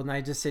midfield, and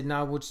they just said,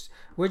 no, we're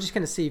just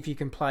going to see if you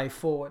can play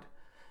forward.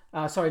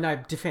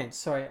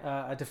 Defence.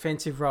 A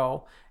defensive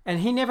role.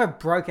 And he never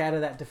broke out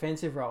of that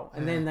defensive role.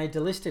 And then they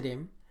delisted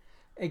him.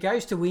 It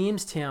goes to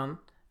Williamstown,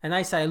 and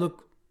they say,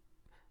 look,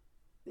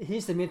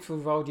 here's the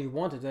midfield role you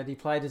wanted that he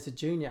played as a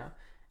junior.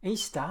 And he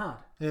starred.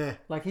 Yeah.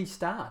 Like, he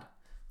starred.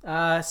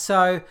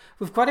 So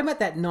we've got him at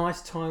that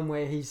nice time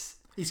where he's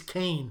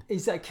keen.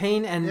 He's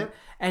keen, and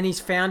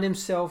he's found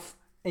himself.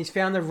 He's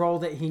found the role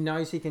that he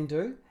knows he can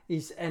do.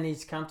 He's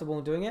comfortable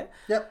in doing it.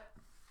 Yep.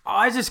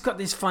 I just got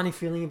this funny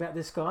feeling about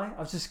this guy.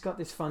 I've just got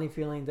this funny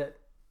feeling that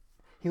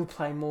he'll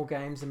play more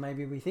games than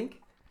maybe we think.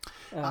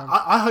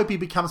 I hope he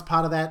becomes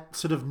part of that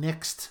sort of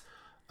next,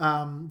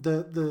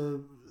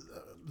 the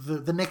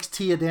next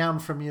tier down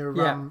from your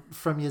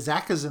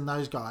Zackers and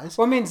those guys.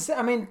 Well,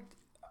 I mean,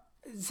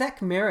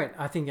 Zach Merritt,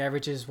 I think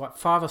averages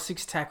 5 or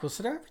 6 tackles.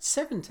 So they average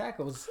 7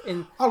 tackles.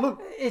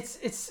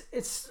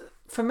 It's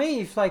for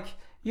me. If like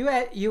you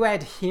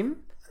add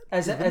him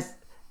as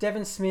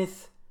Devon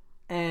Smith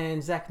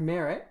and Zach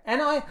Merritt,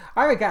 and I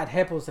regard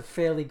Heppel as a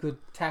fairly good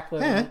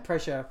tackler and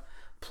pressure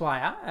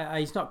player.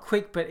 He's not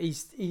quick, but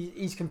he's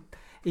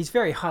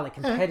very highly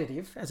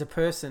competitive as a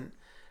person.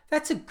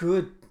 That's a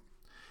good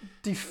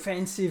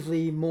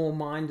defensively more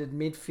minded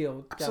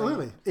midfield.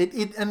 Absolutely.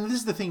 And this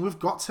is the thing, we've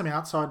got some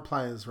outside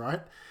players,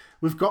 right?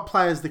 We've got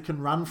players that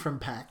can run from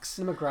packs.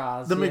 The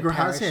McGraths.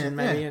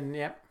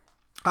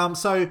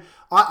 So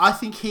I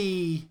think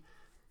he,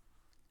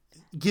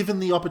 given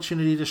the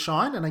opportunity to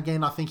shine, and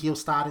again, I think he'll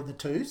start in the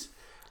 2s,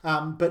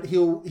 but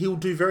he'll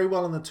do very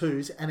well in the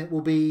 2s, and it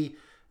will be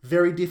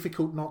very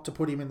difficult not to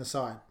put him in the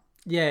side.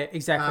 Yeah,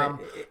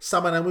 exactly.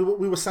 And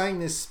we were saying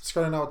this,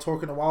 Scott and I were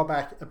talking a while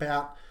back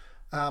about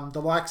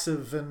the likes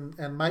of,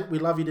 and mate, we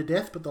love you to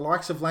death, but the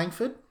likes of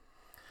Langford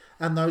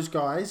and those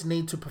guys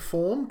need to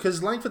perform,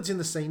 because Langford's in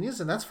the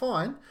seniors, and that's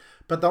fine,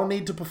 but they'll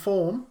need to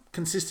perform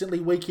consistently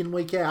week in,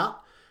 week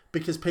out,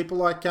 because people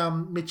like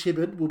Mitch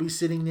Hibbert will be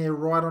sitting there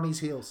right on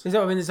his heels.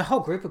 There's a whole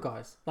group of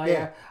guys.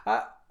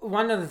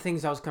 One of the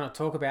things I was going to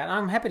talk about,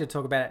 I'm happy to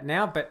talk about it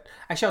now, but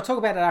actually I'll talk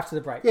about it after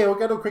the break. Yeah, we'll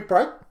go to a quick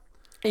break.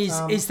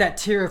 Is that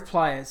tier of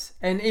players,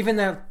 and even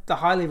the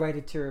highly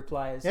rated tier of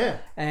players. Yeah,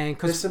 and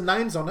there's some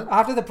names on it.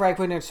 After the break,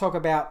 we're going to talk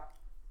about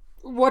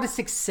what does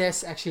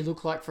success actually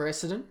look like for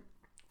Essendon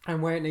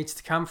and where it needs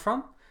to come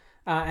from.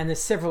 And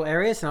there's several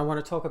areas, and I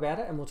want to talk about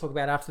it, and we'll talk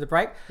about it after the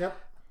break. Yep.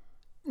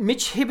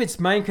 Mitch Hibbert's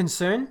main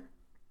concern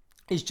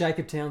is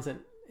Jacob Townsend.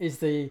 Is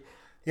the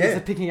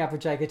picking up of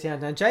Jacob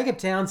Townsend. And Jacob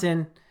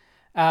Townsend,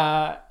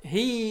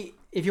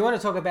 if you want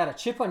to talk about a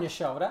chip on your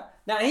shoulder,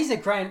 now he's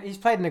played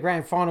in the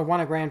grand final, won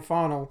a grand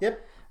final.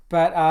 Yep.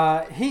 But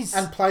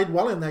and played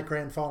well in that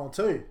grand final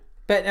too.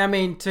 But I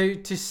mean,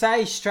 to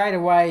say straight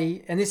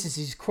away, and this is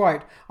his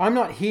quote, I'm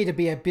not here to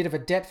be a bit of a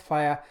depth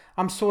player.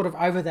 I'm sort of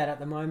over that at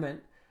the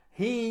moment.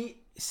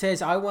 He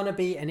says, I want to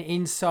be an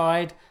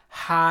inside,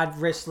 hard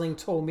wrestling,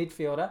 tall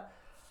midfielder.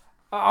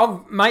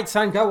 Oh, mate,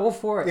 son, go all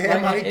for it. Yeah,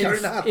 mate, go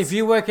nuts. If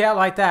you work out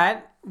like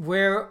that,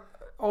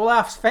 all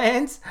our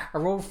fans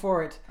are all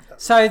for it.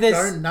 So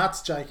Go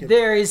nuts, Jacob.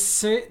 there's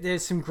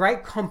some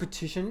great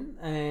competition,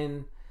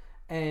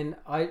 and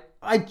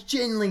I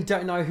genuinely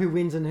don't know who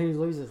wins and who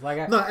loses.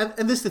 Like, No,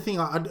 and this is the thing.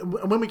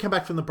 When we come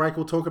back from the break,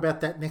 we'll talk about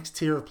that next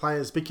tier of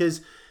players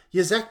because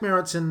your Zach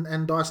Merritts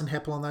and Dyson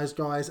Heppel and those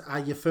guys are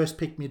your first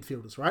pick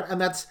midfielders, right? And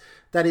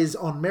that is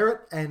on merit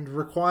and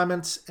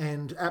requirements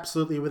and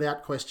absolutely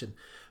without question.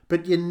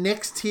 But your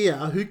next tier,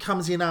 who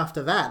comes in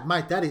after that,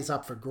 mate? That is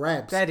up for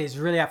grabs. that is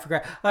really up for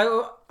grabs. Like,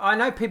 I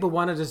know people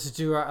wanted us to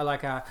do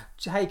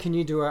hey, can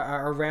you do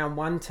a round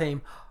one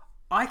team?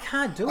 I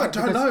can't do it. I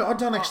don't know. I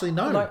don't actually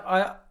know.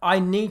 Like, I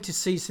need to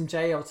see some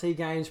JLT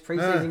games,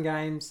 preseason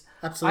games.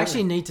 Absolutely. I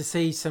actually need to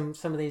see some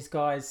of these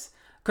guys.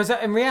 Because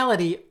in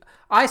reality,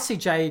 I see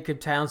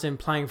Jacob Townsend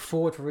playing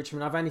forward for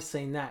Richmond. I've only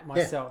seen that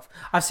myself. Yeah.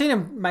 I've seen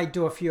him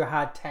do a few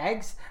hard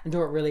tags and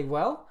do it really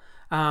well.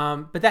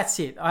 But that's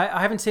it. I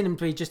haven't seen him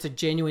be just a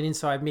genuine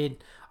inside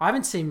mid. I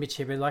haven't seen Mitch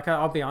Hibberd. Like,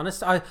 I'll be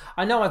honest. I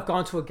know I've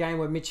gone to a game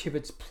where Mitch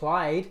Hibberd's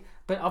played,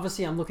 but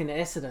obviously I'm looking at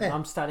Essendon. Yeah.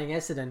 I'm studying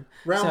Essendon.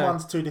 Round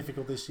one's too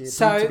difficult this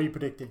year to be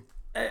predicting.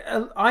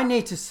 I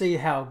need to see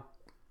how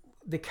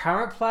the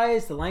current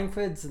players, the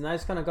Langfords and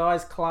those kind of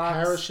guys,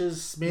 Clarks,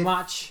 Parishes, Smith,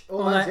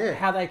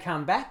 how they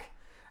come back.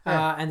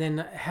 Yeah. And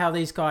then how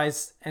these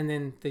guys, and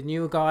then the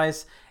newer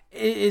guys.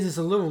 It is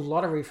a little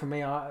lottery for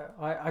me.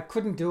 I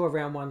couldn't do a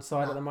round one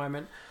side at the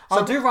moment.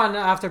 I'll do run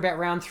after about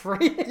round 3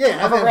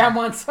 of a round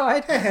one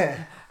side.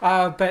 Yeah.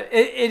 But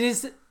it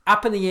is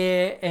up in the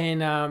air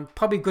and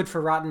probably good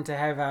for Rutten to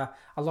have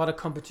a lot of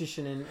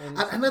competition.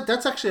 And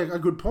that's actually a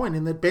good point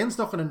in that Ben's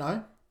not going to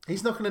know.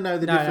 He's not going to know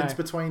the difference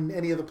between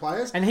any of the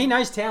players. And he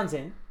knows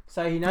Townsend,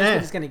 so he knows what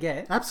he's going to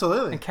get.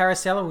 Absolutely. And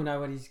Carousella will know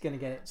what he's going to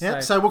get.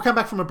 Yeah. So we'll come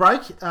back from a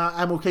break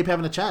and we'll keep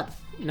having a chat.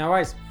 No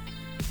worries.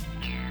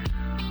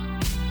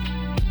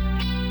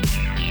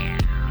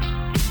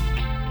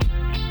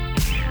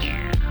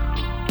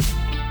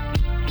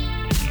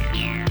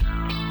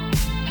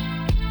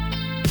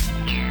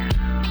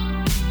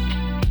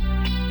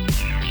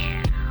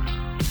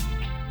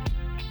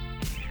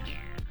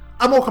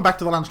 And welcome back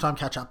to the Lunchtime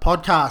Catch-Up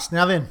podcast.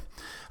 Now then,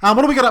 what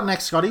do we got up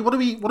next, Scotty? What do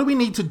we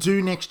need to do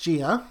next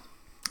year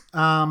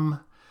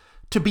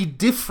to be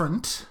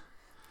different?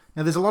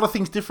 Now, there's a lot of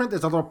things different.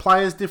 There's a lot of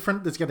players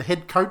different. There's got a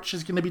head coach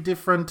is going to be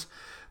different.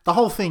 The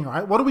whole thing,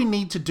 right? What do we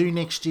need to do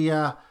next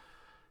year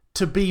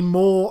to be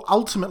more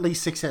ultimately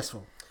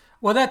successful?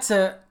 Well, I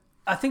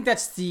think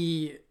that's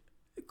the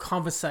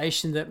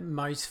conversation that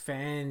most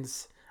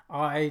fans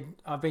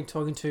I've been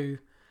talking to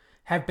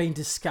have been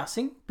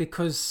discussing,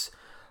 because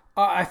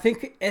I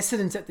think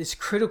Essendon's at this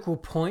critical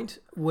point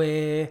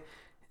where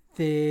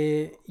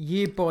their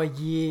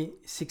year-by-year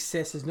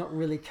success is not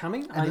really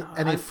coming.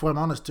 And if I'm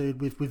honest,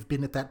 dude, we've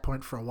been at that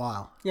point for a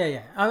while.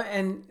 Yeah.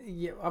 And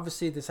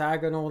obviously the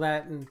saga and all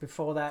that, and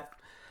before that,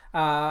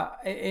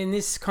 in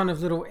this kind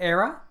of little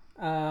era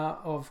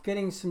of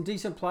getting some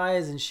decent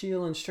players, and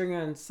Shield and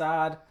Stringer and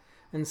Sard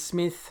and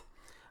Smith,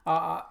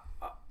 I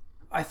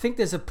think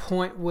there's a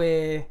point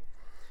where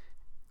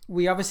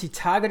we obviously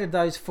targeted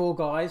those 4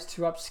 guys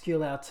to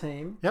upskill our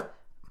team. Yep.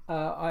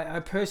 I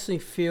personally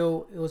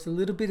feel it was a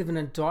little bit of an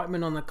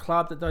indictment on the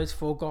club that those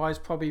 4 guys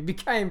probably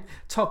became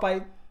top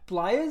 8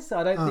 players.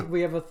 I don't think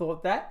we ever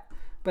thought that,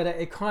 but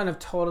it kind of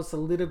taught us a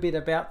little bit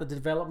about the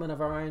development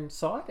of our own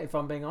side, if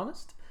I'm being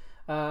honest.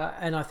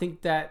 And I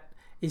think that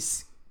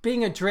is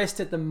being addressed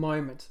at the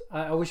moment.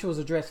 I wish it was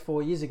addressed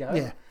 4 years ago.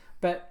 Yeah.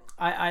 But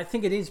I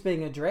think it is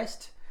being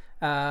addressed.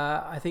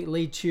 I think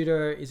Lee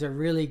Tudor is a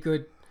really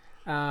good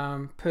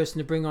person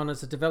to bring on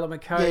as a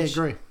development coach. Yeah, I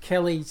agree.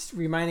 Kelly's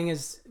remaining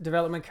as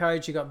development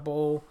coach. You got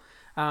Ball.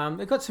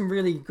 They've got some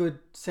really good,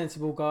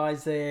 sensible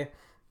guys there.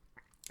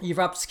 You've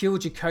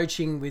upskilled your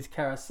coaching with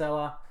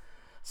Carousella.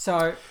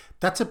 So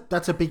that's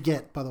a big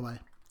get, by the way.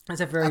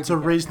 That's a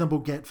reasonable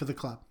get for the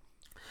club.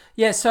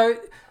 Yeah, so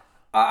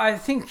I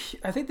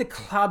think the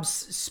club's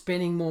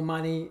spending more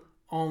money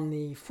on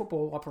the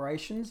football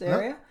operations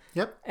area.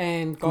 Yep.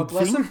 And God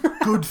bless them.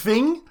 Good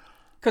thing.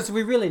 Because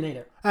we really need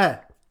it. Hey.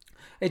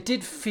 It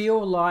did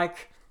feel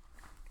like,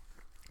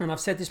 and I've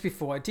said this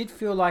before, it did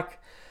feel like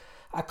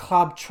a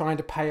club trying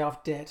to pay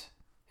off debt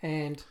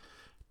and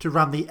to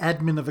run the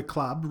admin of a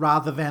club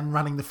rather than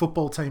running the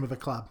football team of a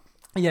club.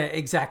 Yeah,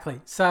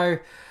 exactly. So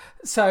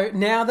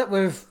now that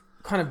we've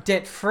kind of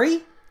debt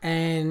free,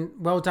 and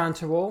well done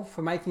to all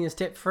for making us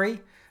debt free,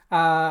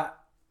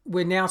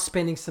 we're now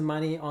spending some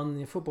money on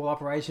the football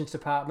operations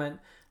department.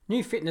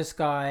 New fitness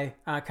guy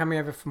coming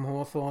over from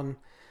Hawthorn.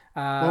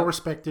 Well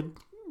respected.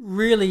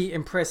 Really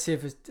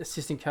impressive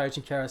assistant coach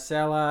in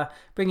Carousella,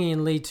 bringing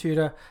in Lee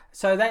Tudor.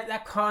 So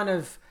that kind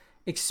of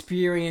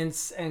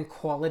experience and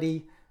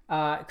quality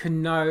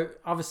should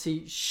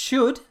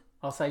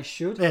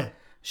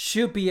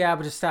be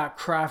able to start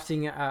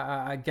crafting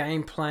a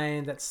game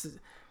plan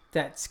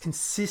that's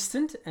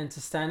consistent and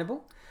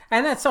sustainable.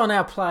 And that's on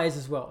our players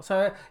as well.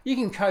 So you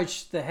can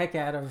coach the heck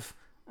out of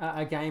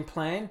a game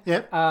plan.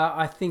 Yep.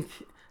 I think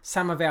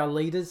some of our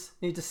leaders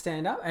need to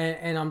stand up.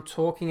 And I'm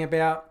talking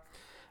about,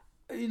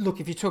 look,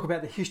 if you talk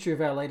about the history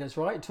of our leaders,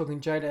 right? You're talking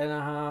Joe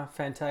Danaher,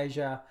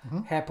 Fantasia,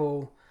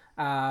 Happel,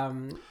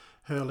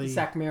 Hurley,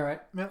 Zach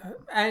Merritt,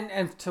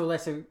 and to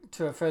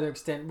a further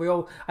extent,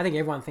 I think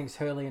everyone thinks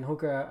Hurley and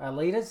Hooker are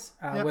leaders,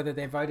 whether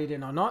they're voted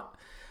in or not.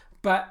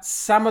 But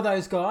some of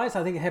those guys,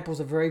 I think Heppel's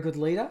a very good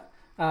leader.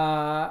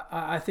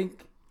 I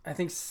think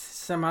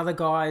some other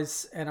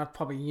guys, and I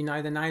probably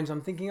the names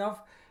I'm thinking of,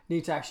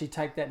 need to actually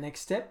take that next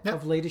step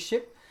of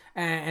leadership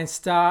and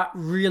start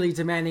really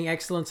demanding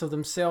excellence of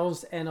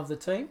themselves and of the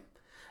team.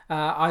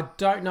 I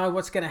don't know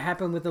what's going to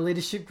happen with the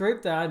leadership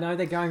group. I know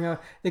they're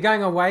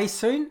going away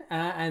soon,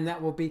 and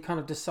that will be kind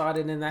of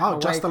decided in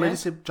that. Just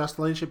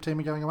the leadership team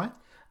are going away.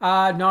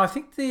 No, I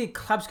think the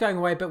club's going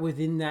away, but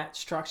within that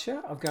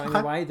structure of going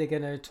away, they're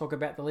going to talk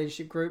about the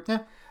leadership group. Yeah.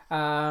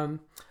 I'm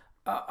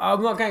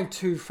not going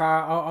too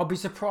far. I'll be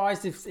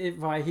surprised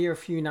if I hear a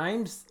few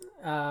names.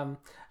 I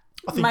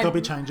think there'll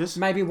be changes.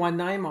 Maybe one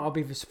name. I'll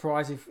be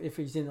surprised if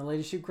he's in the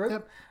leadership group.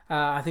 Yep.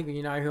 I think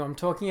you know who I'm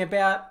talking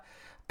about.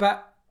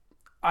 But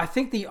I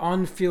think the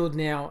on-field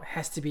now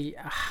has to be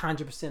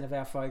 100% of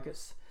our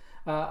focus.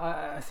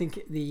 I think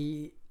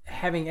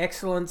having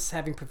excellence,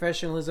 having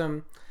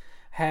professionalism,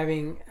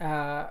 having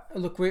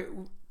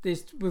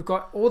we've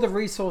got all the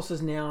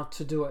resources now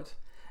to do it,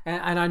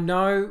 and I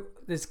know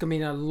there's going to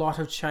be a lot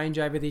of change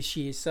over this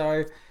year.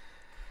 So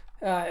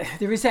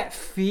there is that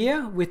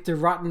fear with the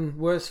Rutten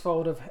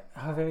Worsfold of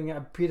having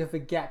a bit of a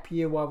gap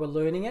year while we're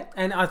learning it,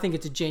 and I think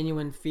it's a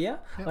genuine fear.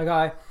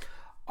 Yep.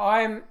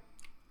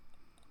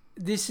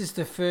 This is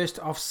the first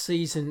off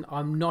season.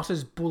 I'm not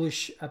as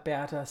bullish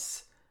about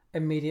us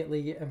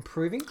immediately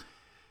improving.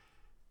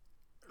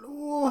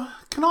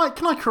 Can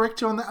I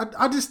correct you on that?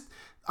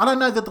 I don't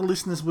know that the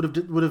listeners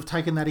would have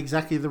taken that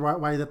exactly the right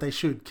way that they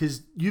should,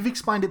 because you've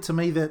explained it to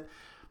me that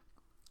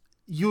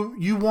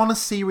you want to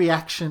see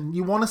reaction,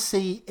 you want to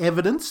see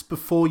evidence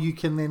before you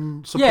can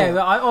then support.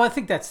 Yeah, I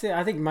think that's it.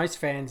 I think most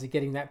fans are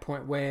getting that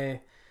point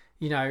where,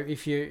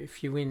 if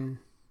you win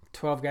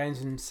 12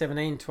 games in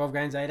 17, 12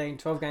 games 18,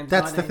 12 games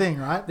 19, that's the thing,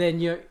 right?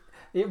 Then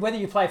whether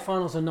you play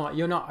finals or not,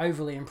 you're not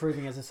overly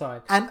improving as a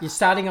side. And you're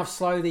starting off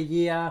slow the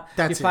year.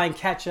 You're playing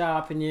catch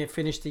up, and you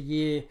finish the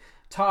year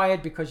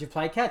tired because you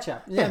play catch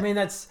up. Yeah, I mean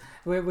that's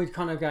we're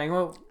kind of going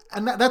well.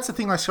 And that's the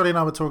thing, like Scotty and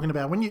I were talking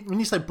about. When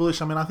you say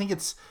bullish, I mean I think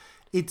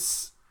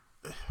it's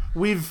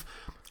we've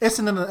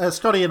Essendon,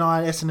 Scotty and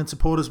I, Essendon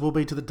supporters will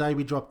be to the day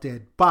we drop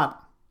dead.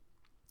 But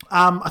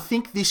I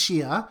think this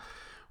year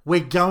we're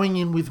going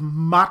in with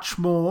much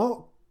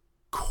more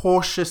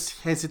cautious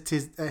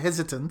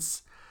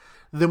hesitance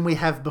than we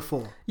have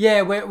before.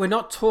 Yeah, we're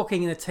not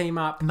talking the team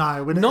up.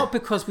 No, we're not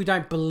because we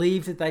don't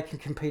believe that they can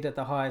compete at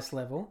the highest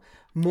level.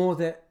 More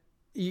that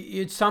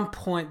at some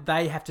point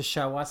they have to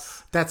show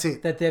us. That's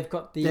it. That they've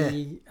got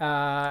the.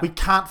 We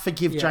can't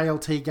forgive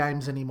JLT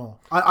games anymore.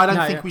 I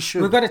don't think we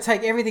should. We've got to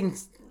take everything.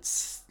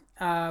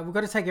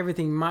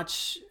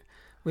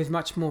 With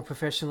much more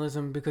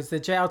professionalism, because the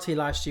JLT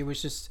last year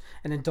was just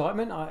an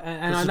indictment.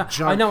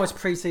 I know it's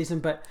pre-season,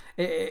 but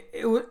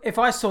if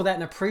I saw that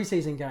in a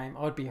pre-season game,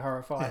 I'd be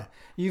horrified.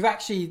 Yeah.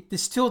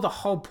 There's still the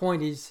whole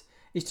point is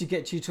to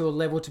get you to a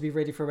level to be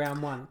ready for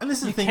round one. And this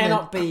is you the thing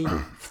cannot be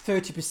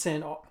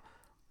 30%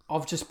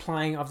 of just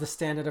playing of the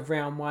standard of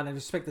round one and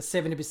expect the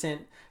 70%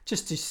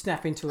 just to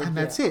snap into it. And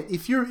that's it.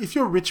 If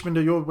you're Richmond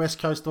or you're West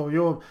Coast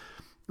or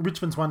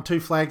Richmond's won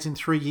 2 flags in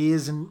 3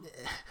 years and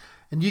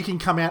you can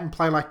come out and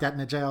play like that in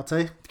a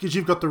JLT because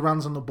you've got the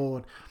runs on the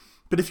board.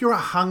 But if you're a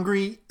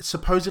hungry,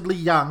 supposedly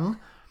young,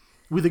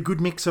 with a good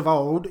mix of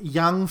old,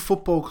 young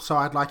football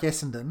side like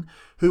Essendon,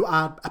 who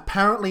are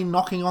apparently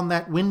knocking on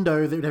that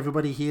window that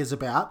everybody hears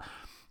about,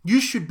 you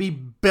should be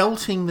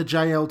belting the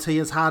JLT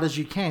as hard as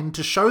you can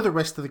to show the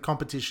rest of the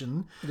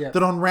competition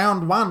that on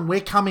round one, we're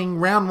coming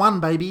round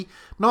one, baby.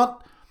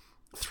 Not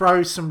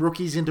throw some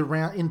rookies into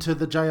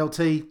the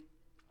JLT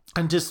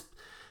and just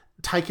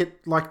take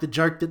it like the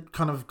joke, that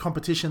kind of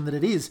competition that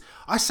it is.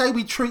 I say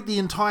we treat the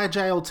entire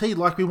JLT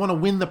like we want to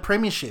win the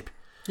premiership.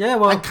 Yeah,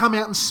 well, and come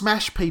out and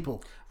smash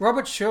people.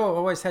 Robert Shaw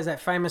always has that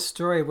famous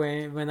story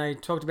when they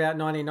talked about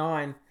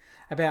 99,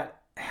 about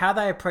how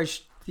they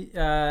approached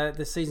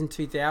the season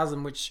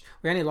 2000, which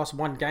we only lost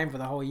 1 game for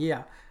the whole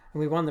year, and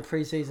we won the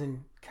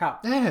pre-season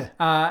cup.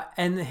 Yeah.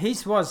 And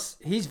his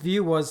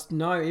view was,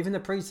 no, even the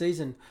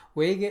pre-season,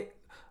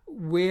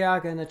 we are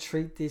going to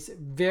treat this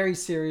very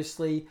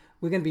seriously.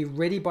 We're going to be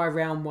ready by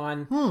round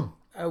one.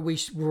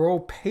 We're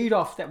all peed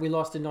off that we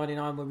lost in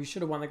 99 where we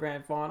should have won the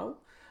grand final.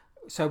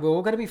 So we're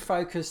all going to be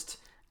focused,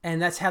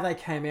 and that's how they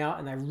came out,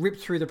 and they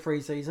ripped through the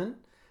preseason,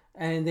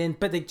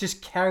 but they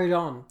just carried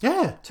on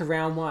to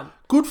round one.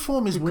 Good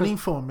form is winning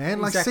form, man.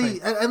 Exactly.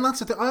 And that's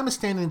the thing. I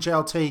understand in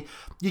JLT,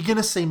 you're going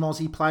to see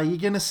Mozzie play, you're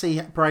going to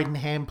see Braden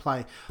Ham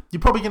play,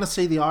 you're probably going to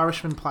see the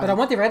Irishman play. But I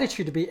want their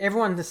attitude to be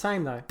everyone the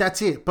same, though.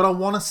 That's it. But I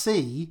want to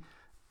see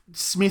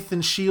Smith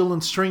and Shield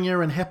and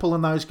Stringer and Heppel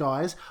and those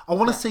guys. I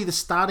want to see the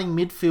starting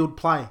midfield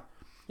play.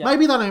 Yep.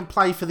 Maybe they don't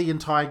play for the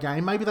entire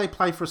game. Maybe they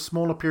play for a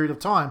smaller period of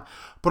time.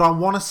 But I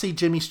want to see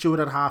Jimmy Stewart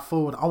at half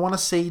forward. I want to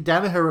see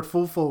Danaher at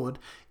full forward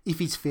if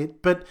he's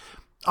fit. But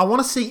I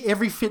want to see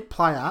every fit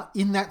player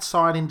in that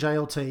side in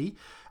JLT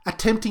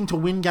attempting to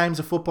win games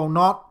of football,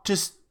 not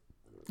just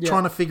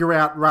trying to figure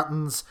out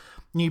Rutten's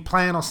new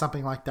plan or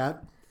something like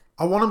that.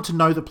 I want them to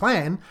know the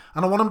plan,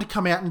 and I want them to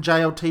come out in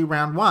JLT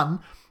round 1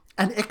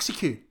 and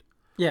execute.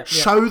 Yeah,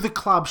 Show the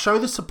club, show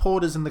the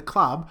supporters in the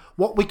club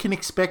what we can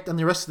expect, and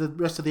the rest of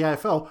the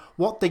AFL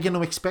what they're going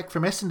to expect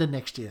from Essendon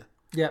next year.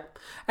 Yep.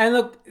 And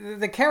look,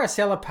 the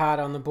carousel part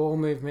on the ball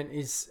movement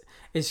is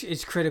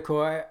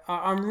critical.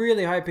 I'm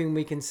really hoping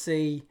we can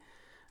see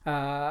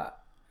a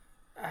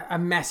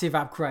massive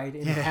upgrade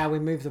in how we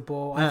move the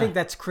ball. I think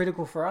that's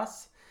critical for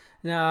us.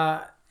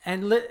 Now,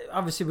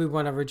 obviously we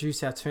want to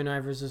reduce our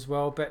turnovers as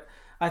well, but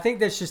I think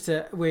that's just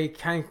we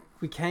can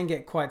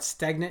get quite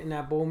stagnant in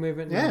our ball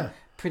movement. Yeah.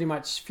 Pretty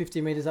much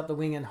 50 metres up the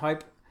wing and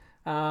hope.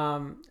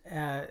 And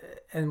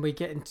we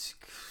get into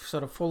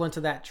sort of fall into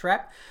that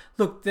trap.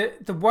 Look,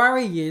 the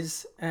worry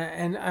is,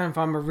 and if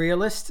I'm a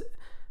realist,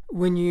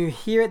 when you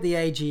hear at the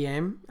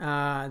AGM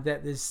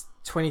that there's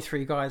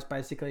 23 guys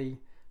basically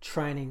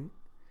training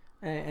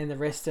and the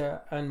rest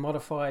are a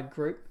modified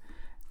group,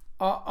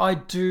 I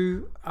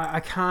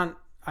can't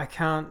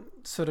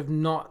sort of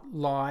not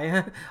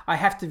lie. I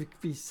have to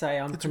say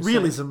I'm It's concerned.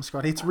 realism,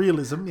 Scott. It's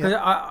realism.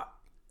 Yeah.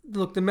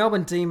 Look, the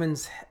Melbourne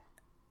Demons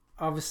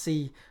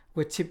obviously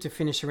were tipped to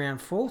finish around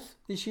 4th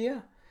this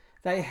year.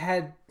 They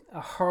had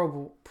a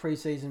horrible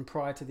preseason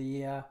prior to the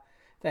year.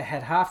 They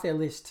had half their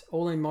list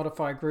all in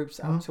modified groups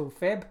up till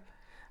Feb.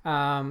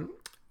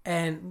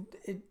 And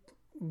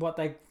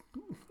they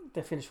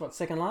finished,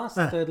 second last,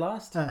 third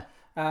last?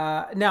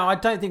 Now, I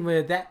don't think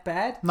we're that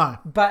bad. No.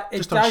 But it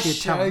just on does sheer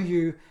show talent.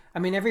 you, I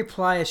mean, every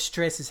player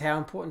stresses how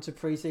important a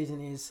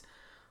preseason is.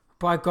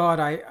 By God,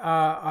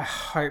 I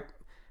hope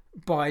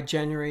by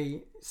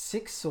January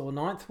 6th or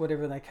 9th,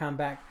 whatever they come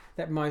back,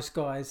 that most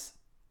guys,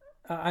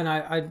 and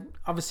I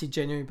obviously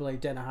genuinely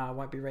believe Danaher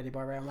won't be ready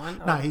by round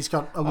 1. No, he's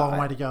got a long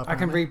way to go. I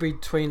can read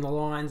between the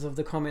lines of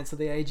the comments of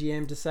the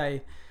AGM to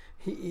say,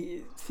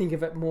 think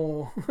of it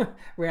more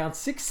round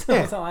 6 or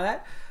something like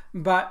that.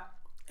 But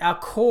our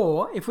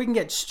core, if we can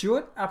get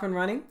Stewart up and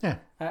running,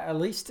 at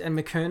least, and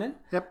McKernan,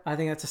 I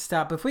think that's a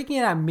start. But if we can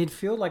get our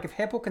midfield, like if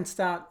Heppel can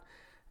start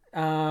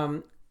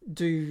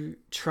do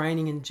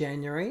training in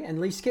January, and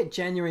at least get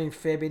January and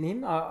Feb in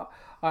him, I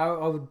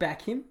would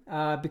back him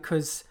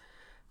because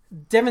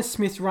Devon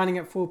Smith's running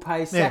at full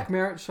pace, Zach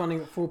Merritt's running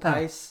at full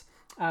pace,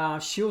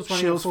 Shields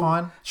running at full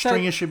fine,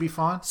 Stringer should be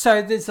fine.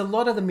 So there's a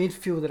lot of the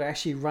midfield that are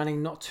actually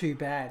running not too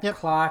bad. Yep.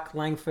 Clark,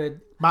 Langford,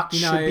 Much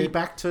should be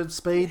back to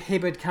speed.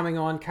 Hibbard coming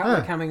on,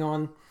 Cutler coming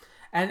on,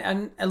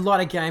 and a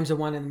lot of games are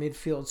won in the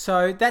midfield.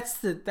 So that's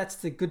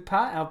the good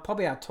part.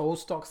 Probably our tall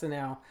stocks and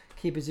our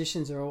key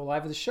positions are all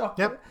over the shop.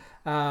 Yep.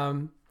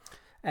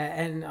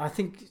 And I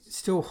think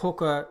still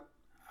Hooker,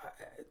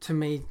 to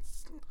me,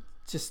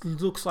 just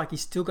looks like he's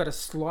still got a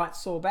slight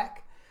sore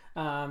back.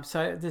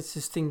 So there's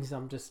just things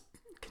I'm just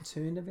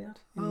concerned about.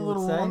 A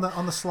little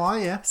on the sly,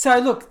 yeah. So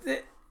look,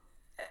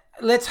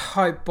 let's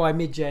hope by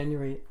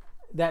mid-January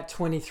that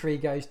 23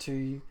 goes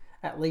to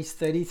at least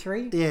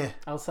 33. Yeah.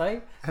 I'll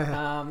say.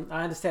 I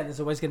understand there's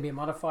always going to be a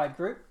modified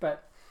group,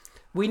 but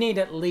we need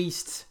at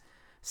least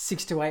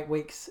 6 to 8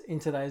 weeks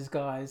into those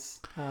guys.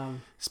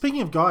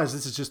 Speaking of guys,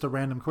 this is just a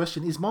random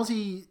question. Is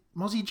Mozzie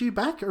due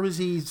back, or is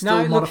he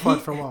still modified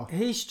for a while?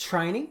 He's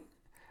training.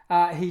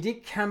 He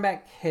did come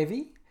back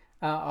heavy.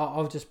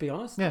 I'll just be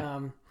honest. Yeah.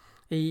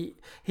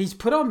 He's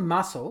put on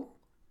muscle,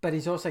 but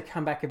he's also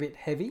come back a bit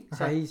heavy.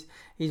 So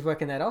he's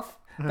working that off.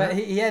 But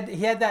he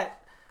had that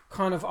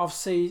kind of off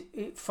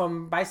season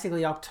from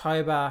basically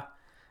October.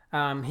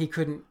 He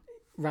couldn't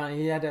run.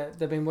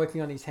 They've been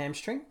working on his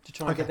hamstring to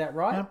try and get that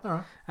right.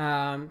 Yeah,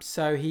 all right.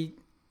 So he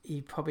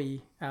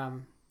probably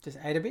just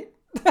ate a bit.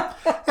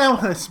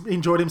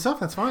 Enjoyed himself.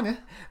 That's fine. Yeah.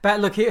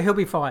 But look, he'll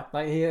be fine.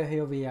 Like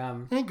he'll be.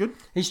 Good.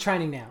 He's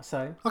training now,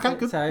 so okay,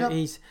 good. So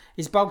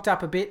he's bulked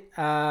up a bit.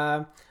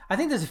 I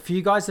think there's a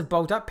few guys that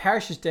bulked up.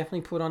 Parrish has definitely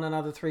put on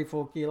another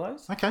 3-4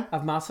 kilos.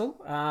 Of muscle,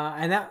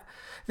 and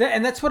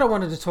that's what I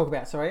wanted to talk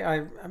about. Sorry,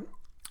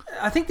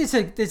 I think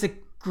there's a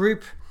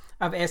group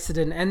of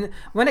Essendon, and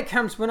when I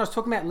was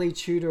talking about Lee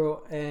Tudor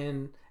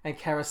and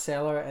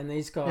Carosella and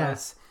these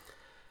guys.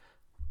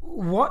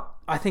 What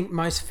I think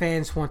most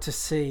fans want to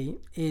see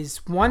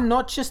is one,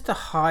 not just the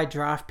high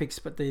draft picks,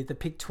 but the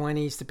pick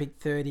 20s, the pick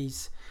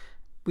 30s.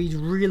 We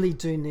really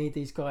do need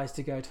these guys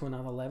to go to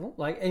another level.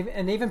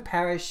 And even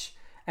Parrish,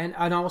 and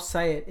I'll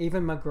say it,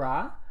 even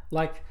McGrath.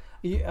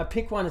 A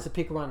pick 1 is a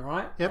pick 1,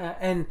 right? Yep.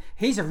 And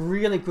he's a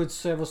really good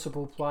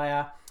serviceable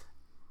player.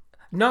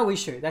 No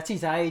issue. That's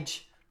his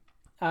age.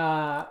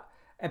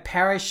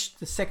 Parrish,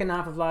 the second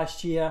half of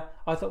last year,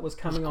 I thought was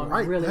coming on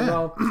really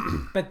well.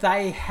 But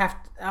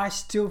I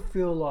still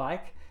feel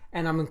like,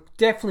 and I'm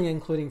definitely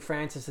including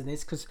Francis in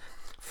this, because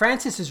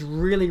Francis is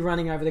really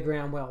running over the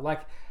ground well.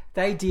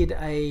 They did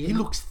He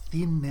looks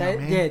thin now,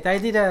 man. Yeah,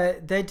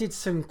 they did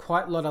some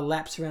quite a lot of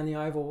laps around the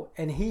oval,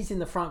 and he's in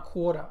the front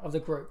quarter of the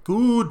group.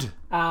 Good.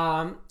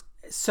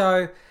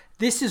 So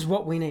this is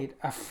what we need: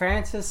 a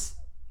Francis,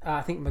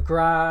 I think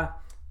McGrath,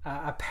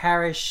 a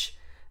Parrish.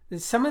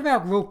 There's some of our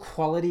real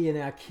quality in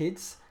our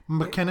kids.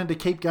 McKenna to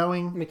keep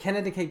going.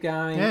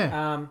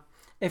 Yeah.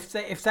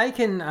 If they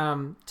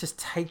can just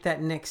take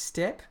that next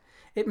step,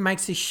 it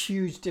makes a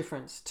huge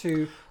difference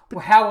to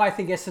how I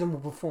think Essendon will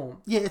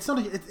perform. Yeah, it's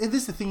not. This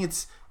is the thing.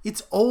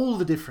 It's all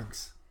the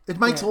difference. It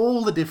makes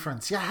all the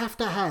difference. You have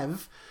to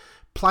have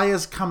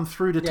players come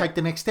through to take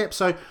the next step.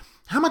 So,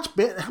 how much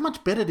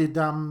better did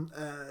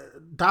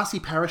Darcy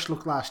Parish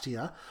look last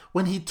year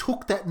when he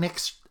took that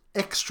next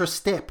extra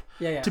step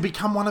to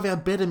become one of our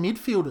better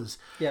midfielders?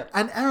 Yeah.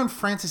 And Aaron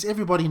Francis,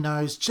 everybody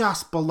knows,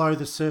 just below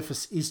the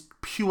surface is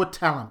pure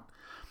talent.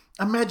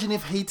 Imagine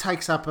if he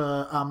takes up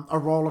a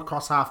roll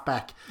across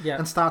half-back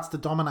and starts to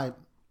dominate.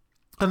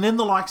 And then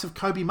the likes of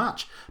Kobe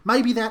Much.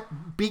 Maybe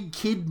that big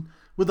kid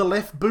with a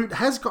left boot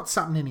has got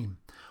something in him.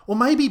 Or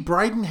maybe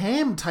Braden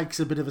Ham takes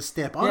a bit of a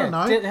step. I don't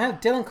know.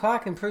 Dylan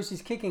Clark improves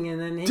his kicking,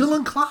 and then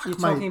Dylan Clark, you're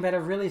talking about a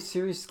really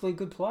seriously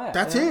good player.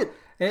 That's it.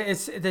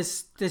 It's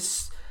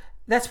this.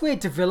 That's where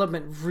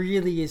development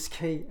really is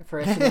key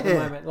for Essendon at the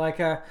moment. Like,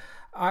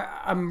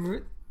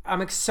 I'm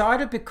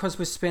excited because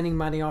we're spending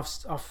money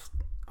off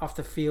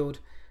the field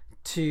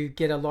to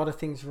get a lot of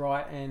things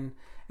right, and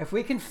if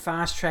we can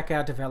fast track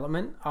our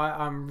development,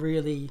 I'm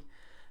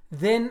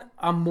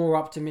more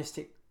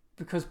optimistic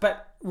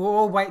but we'll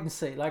all wait and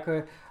see. Like,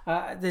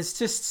 there's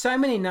just so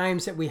many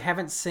names that we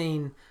haven't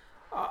seen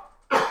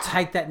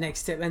take that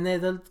next step, and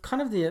they're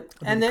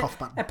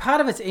a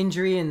part of it's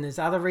injury, and there's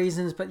other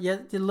reasons, but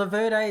the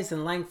Laverdes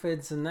and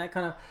Langfords and that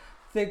kind of,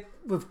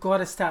 we've got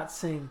to start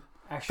seeing.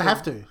 Actually, they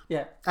have to.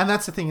 Yeah. And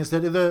that's the thing, is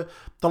that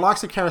the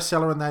likes of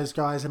Carousella and those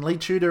guys, and Lee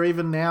Tudor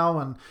even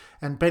now,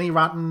 and Benny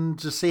Rutten,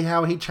 to see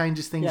how he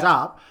changes things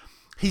up,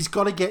 he's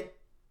got to get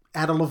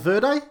out of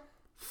Laverde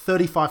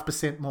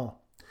 35% more.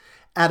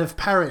 Out of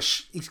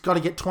Parish, he's got to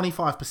get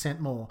 25%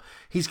 more.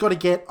 He's got to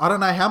get, I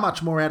don't know how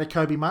much more out of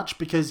Kobe Much,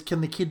 because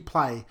can the kid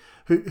play?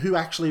 Who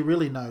actually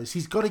really knows?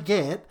 He's got to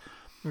get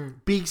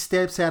big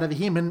steps out of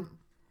him. And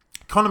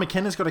Connor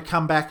McKenna's got to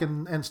come back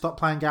and stop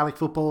playing Gaelic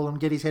football and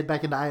get his head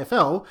back into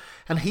AFL.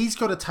 And he's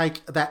got to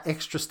take that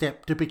extra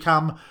step to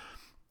become,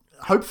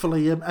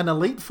 hopefully, an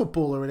elite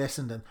footballer at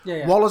Essendon.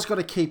 Yeah. Waller's got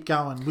to keep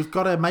going. We've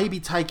got to maybe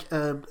take...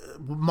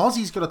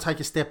 Mozzie's got to take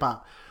a step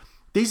up.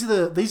 These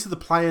are the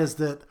players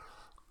that...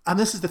 And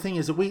this is the thing,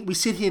 is that we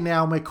sit here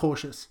now and we're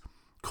cautious.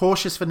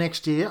 Cautious for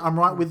next year. I'm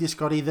right with you,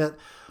 Scotty, that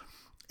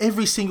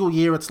every single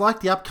year, it's like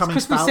the upcoming...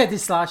 Because we said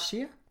this last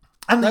year.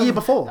 And the year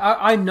before.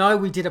 I know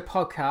we did a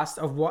podcast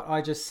of what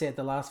I just said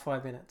the last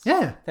 5 minutes.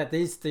 Yeah. That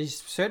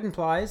these certain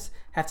players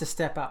have to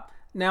step up.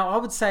 Now, I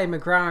would say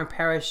McGrath and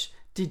Parish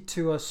did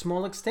to a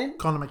small extent.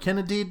 Connor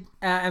McKenna did.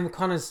 And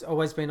Connor's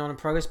always been on in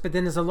progress. But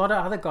then there's a lot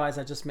of other guys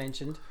I just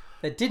mentioned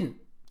that didn't.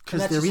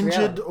 Because they're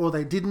injured or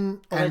they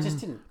didn't. Or they just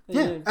didn't.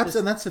 Yeah, absolutely.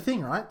 And that's the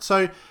thing, right?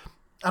 So,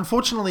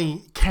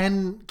 unfortunately,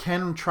 can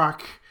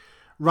Truck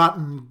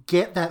Rutten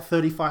get that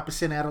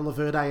 35% out of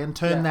Laverde and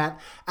turn that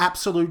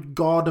absolute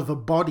god of a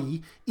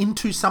body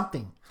into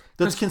something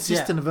that's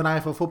consistent of an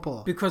AFL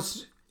footballer?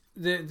 Because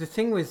the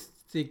thing with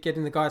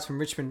getting the guys from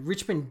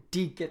Richmond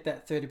did get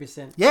that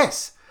 30%.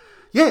 Yes.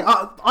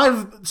 Yeah,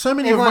 I've so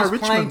many Everyone's of my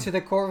playing Richmond... to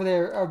the core of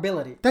their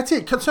ability. That's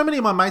it. So many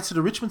of my mates that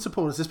are Richmond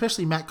supporters,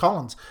 especially Matt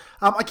Collins,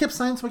 I kept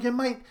saying to him,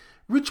 mate,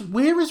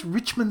 where is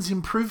Richmond's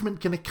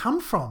improvement going to come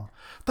from?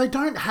 They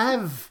don't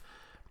have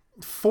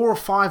 4 or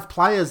 5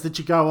 players that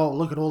you go, oh,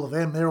 look at all of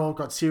them. They're all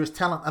got serious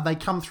talent, and they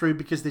come through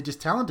because they're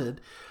just talented.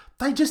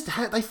 They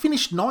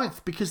finished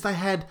 9th because they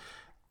had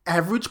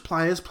average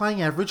players playing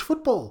average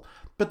football.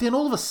 But then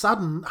all of a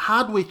sudden,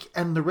 Hardwick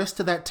and the rest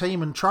of that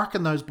team and Truck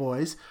and those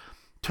boys...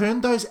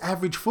 turned those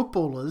average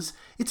footballers.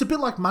 It's a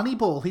bit like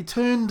Moneyball. He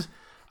turned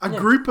a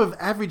group of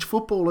average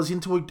footballers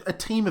into a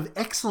team of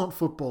excellent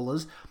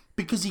footballers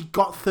because he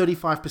got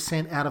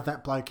 35% out of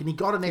that bloke and he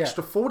got an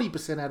extra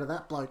 40% out of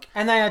that bloke.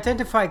 And they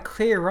identified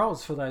clear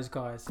roles for those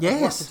guys.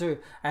 Yes. What to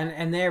do.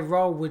 And their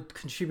role would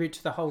contribute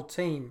to the whole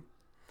team.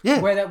 Yeah.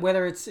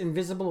 Whether it's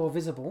invisible or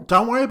visible.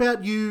 Don't worry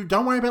about you.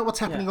 Don't worry about what's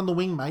happening on the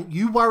wing, mate.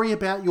 You worry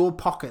about your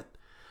pocket.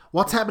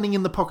 What's happening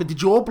in the pocket?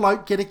 Did your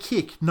bloke get a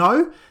kick?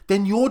 No?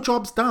 Then your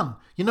job's done.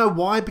 You know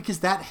why? Because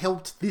that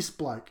helped this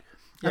bloke.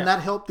 And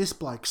that helped this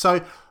bloke.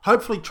 So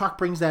hopefully Truck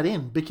brings that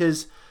in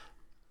because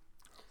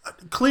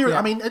clearer,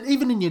 I mean,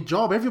 even in your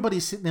job,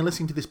 everybody's sitting there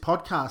listening to this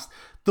podcast,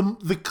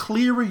 the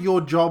clearer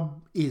your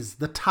job is,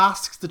 the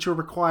tasks that you're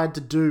required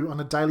to do on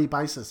a daily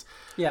basis,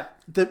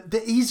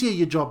 the easier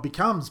your job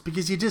becomes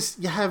because you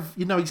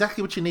know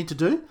exactly what you need to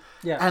do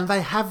and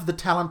they have the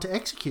talent to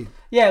execute.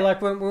 Yeah,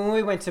 like when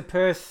we went to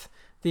Perth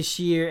this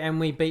year and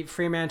we beat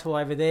Fremantle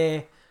over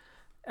there,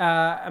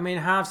 I mean,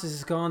 Halves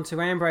has gone to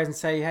Ambrose and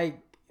say, hey,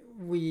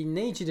 we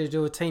need you to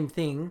do a team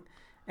thing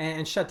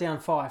and shut down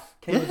Fife.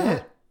 Can you do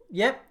it?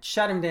 Yep,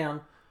 shut him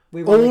down.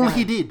 we won the All game.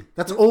 he did.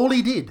 That's all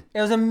he did.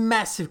 It was a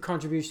massive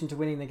contribution to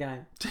winning the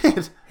game.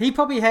 Dude. He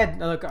probably had,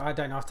 look, I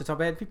don't know off the top of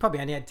my head, he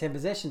probably only had 10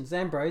 possessions,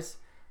 Ambrose,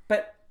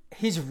 but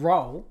his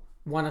role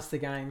won us the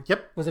game.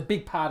 Yep. Was a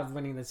big part of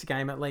winning this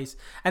game at least.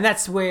 And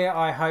that's where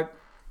I hope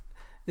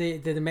the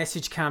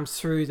message comes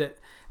through that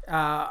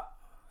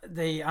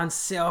the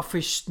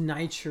unselfish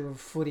nature of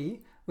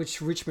footy,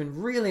 which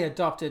Richmond really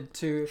adopted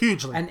to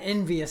Hugely. an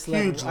envious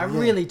level. Hugely, I yeah.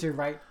 really do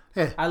rate.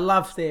 Yeah. I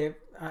love their.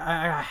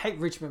 I hate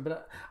Richmond,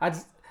 but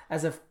as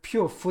a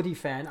pure footy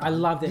fan, I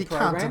love their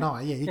program. You can't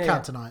deny. Yeah, you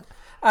can't deny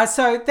it.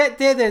 So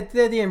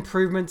they're the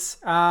improvements.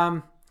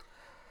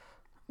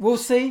 We'll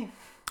see.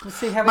 We'll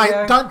see how we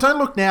Mate, go. don't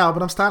look now,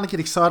 but I'm starting to get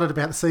excited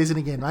about the season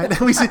again, mate.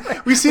 We sit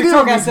We here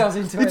talk and ourselves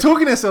into we're it.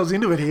 talking ourselves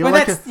into it here. But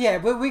like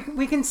that's but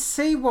we can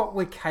see what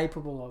we're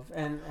capable of,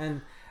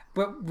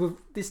 but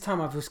this time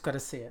I've just got to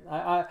see it.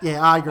 I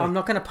agree. I'm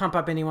not going to pump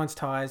up anyone's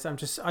tires. I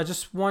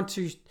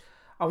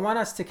want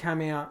us to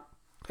come out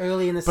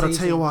early in the season. But I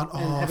tell you what,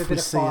 and have a if bit we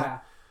of see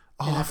fire.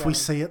 it, if we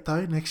see it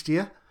though next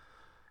year,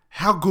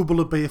 how good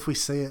will it be if we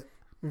see it?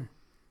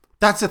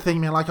 That's the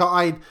thing, man. Like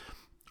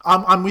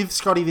I'm with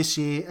Scotty this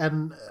year,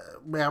 and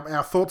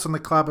our thoughts on the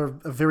club are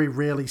very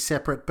rarely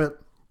separate.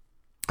 But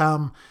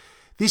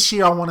this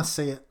year I want to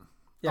see it.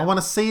 Yeah. I want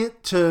to see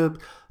it to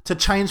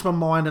change my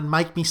mind and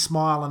make me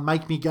smile and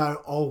make me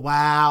go, oh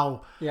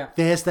wow,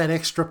 there's that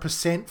extra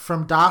 %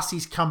 from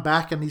Darcy's come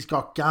back and he's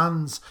got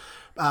guns.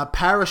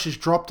 Parrish has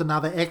dropped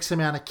another X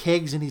amount of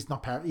kegs and he's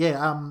not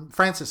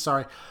Francis,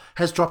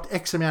 has dropped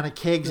X amount of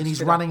kegs and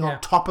he's running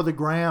on top of the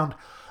ground.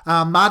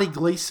 Marty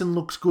Gleeson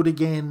looks good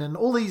again, and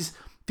all these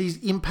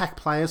impact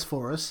players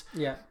for us.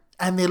 Yeah.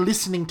 And they're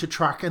listening to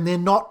Truck, and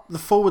the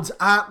forwards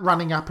aren't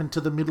running up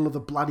into the middle of the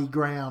bloody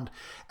ground.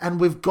 And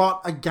we've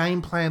got a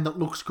game plan that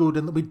looks good,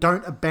 and that we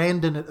don't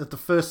abandon it at the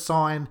first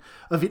sign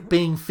of it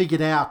being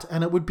figured out.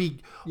 And it would be,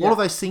 all of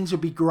those things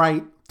would be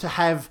great to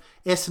have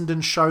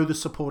Essendon show the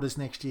supporters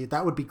next year.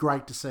 That would be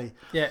great to see.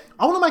 Yeah.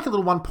 I want to make a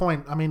little one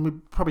point. I mean,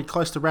 we're probably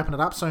close to wrapping it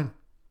up soon.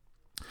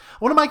 I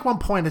want to make one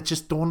point that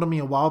just dawned on me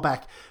a while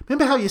back.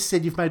 Remember how you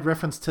said you've made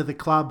reference to the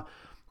club?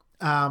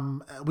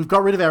 We've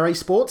got rid of our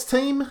esports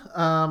team.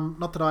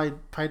 Not that I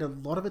paid a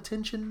lot of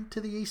attention to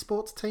the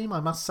esports team, I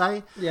must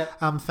say. Yeah.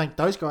 Thank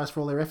those guys for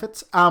all their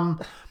efforts.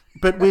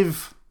 But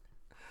we've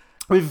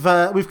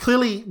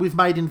clearly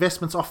made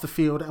investments off the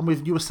field,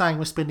 and you were saying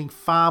we're spending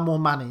far more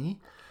money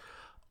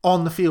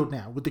on the field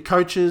now with the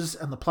coaches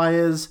and the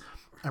players,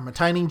 and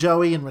retaining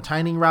Joey and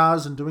retaining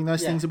Raz and doing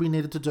those things that we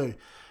needed to do.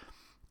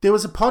 There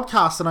was a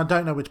podcast, and I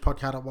don't know which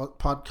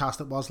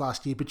podcast it was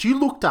last year, but you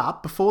looked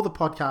up, before the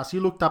podcast, you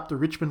looked up the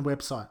Richmond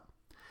website,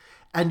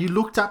 and you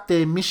looked up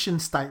their mission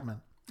statement.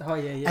 Oh,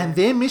 yeah. And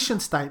their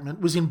mission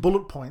statement was in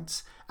bullet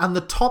points, and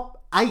the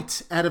top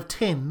 8 out of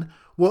 10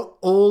 were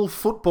all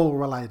football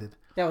related.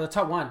 Yeah, well, the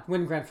top one,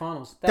 win grand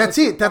finals. That's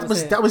it. That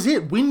was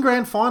it. Win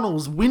grand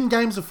finals, win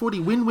games of footy,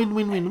 win.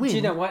 Do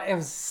you know what? It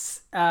was...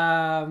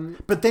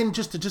 But then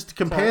just to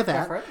compare Sorry, go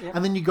that, for it, yeah.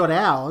 and then you got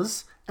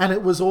ours, and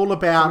it was all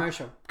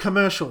about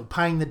commercial,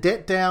 paying the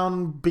debt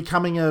down,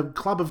 becoming a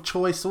club of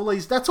choice, all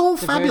these, that's all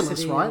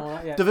fabulous, right?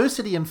 That, yeah.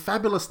 Diversity and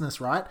fabulousness,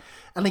 right?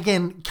 And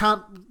again,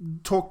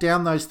 can't talk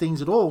down those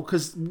things at all,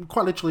 because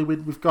quite literally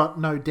we've got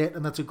no debt,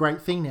 and that's a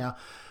great thing now.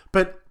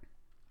 But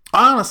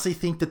I honestly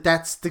think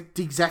that's the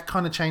exact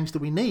kind of change that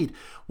we need.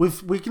 We're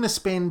going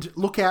to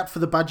look out for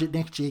the budget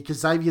next year, because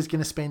Xavier's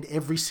going to spend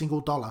every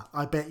single dollar.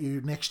 I bet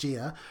you next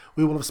year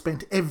we will have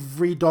spent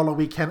every dollar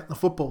we can at the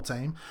football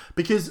team,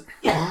 because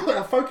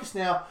our focus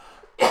now,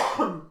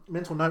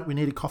 mental note, we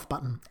need a cough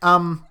button.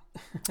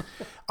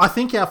 I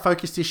think our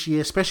focus this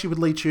year, especially with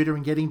Lee Tudor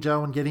and getting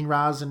Joe and getting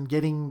Raz and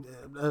getting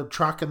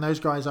Truck and those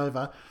guys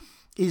over,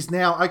 is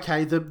now,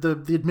 okay,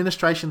 the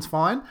administration's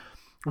fine.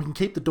 We can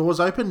keep the doors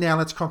open. Now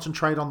let's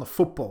concentrate on the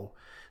football.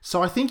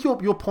 So I think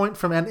your point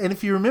from, and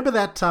if you remember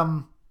that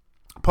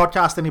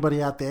podcast,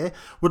 anybody out there,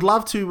 would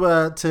love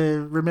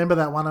to remember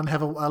that one and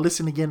have a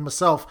listen again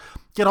myself.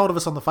 Get hold of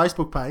us on the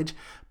Facebook page.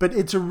 But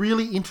it's a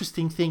really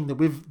interesting thing that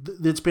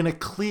there's been a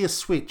clear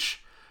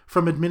switch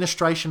from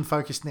administration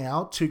focus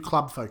now to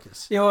club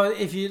focus. Yeah, well,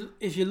 if you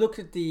look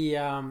at the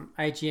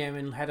AGM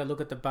and had a look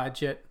at the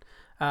budget,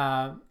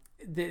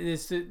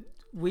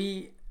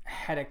 we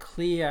had a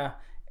clear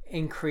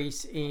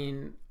increase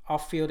in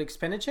off-field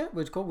expenditure,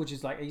 which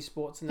is like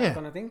esports and that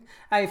kind of thing.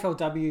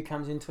 AFLW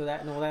comes into that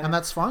and all that, and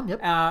that's fine.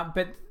 Yep.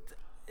 But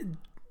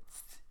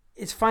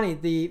it's funny.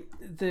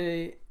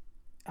 The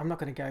I'm not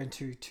going to go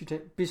into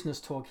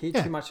business talk here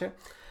too much.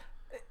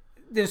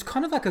 There's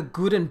kind of like a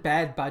good and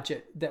bad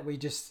budget that we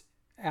just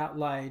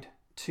outlaid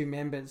to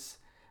members.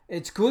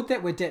 It's good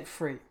that we're debt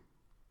free,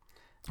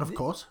 of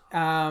course.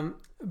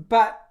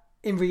 But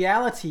in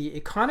reality,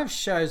 it kind of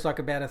shows like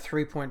about a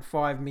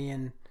 $3.5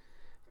 million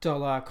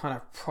kind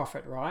of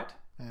profit, right?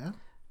 Yeah.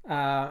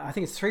 I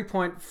think it's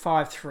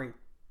 3.53.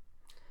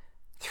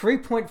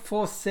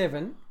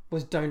 3.47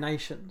 was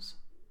donations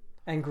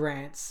and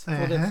grants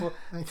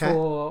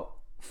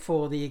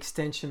for the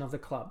extension of the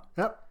club.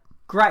 Yep.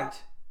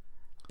 Great.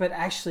 But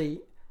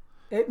actually,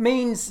 It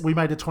means we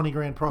made a 20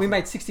 grand profit. we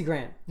made 60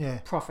 grand Yeah.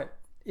 profit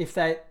if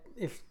that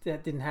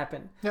didn't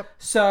happen. Yep.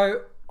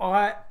 So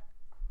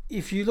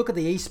if you look at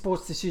the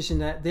esports decision,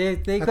 that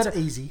That's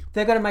easy.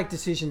 They've got to make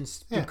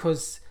decisions Yeah.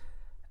 because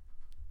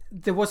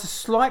there was a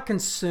slight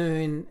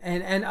concern,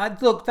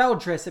 and look, they'll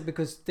address it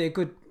because they're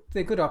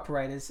good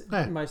operators,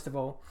 Yeah. most of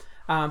all.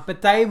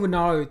 But they will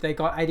know they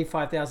got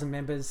 85,000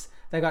 members.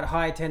 They got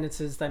high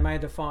attendances. They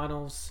made the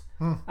finals,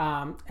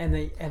 and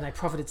they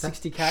profited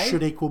 60k.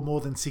 Should equal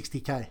more than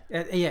 60k.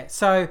 Yeah,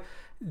 so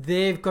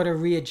they've got to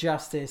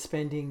readjust their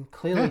spending.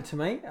 Clearly, Yeah. to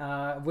me,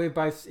 we're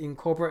both in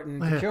corporate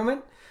and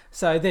procurement,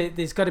 so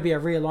there's got to be a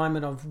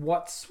realignment of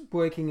what's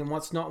working and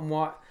what's not, and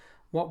what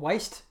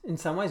waste in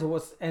some ways,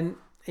 and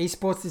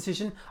esports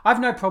decision. I have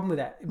no problem with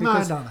that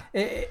because No.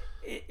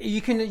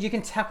 you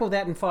can tackle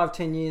that in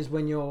 5-10 years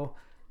when you've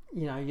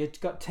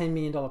got $10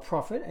 million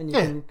profit, and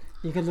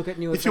you can look at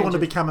new. If you want to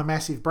become a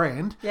massive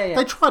brand, Yeah.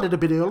 they tried it a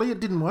bit early. It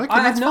didn't work. I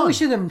and have that's no fine.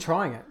 issue with them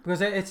trying it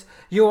because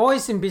you're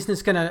always in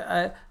business going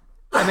to.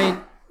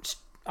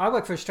 I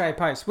work for Australia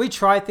Post. We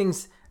try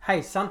things.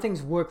 Hey, some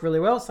things work really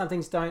well, some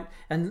things don't,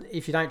 and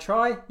if you don't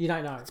try, you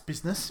don't know. It's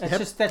business. That's Yep.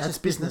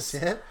 just business.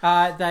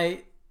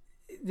 Yeah.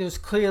 There was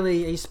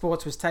clearly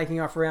esports was taking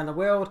off around the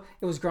world.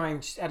 It was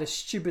growing at a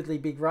stupidly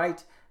big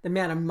rate. The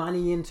amount of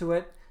money into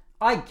it,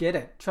 I get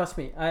it. Trust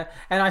me. And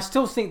I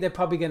still think they're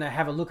probably going to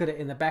have a look at it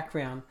in the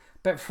background.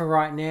 But for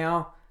right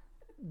now,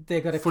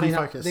 they've got to Footy clean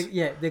focus.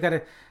 up. They've got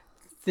to.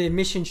 Their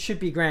mission should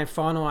be grand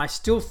final. I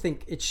still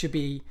think it should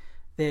be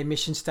their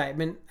mission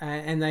statement.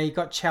 And they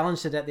got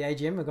challenged at the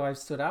AGM. A guy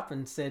stood up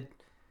and said,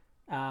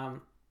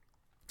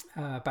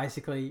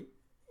 basically,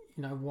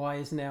 why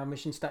isn't our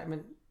mission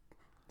statement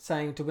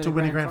saying to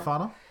win a grand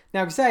final?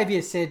 Now,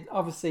 Xavier said,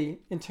 obviously,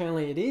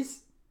 internally it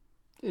is.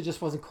 It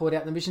just wasn't called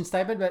out in the mission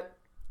statement, but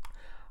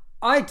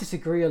I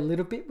disagree a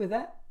little bit with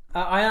that.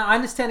 I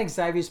understand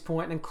Xavier's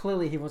point, and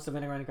clearly he wants to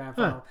win a grand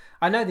final.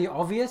 I know the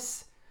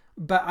obvious,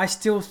 but I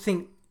still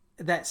think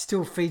that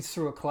still feeds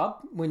through a club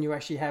when you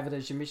actually have it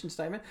as your mission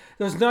statement.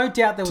 There was no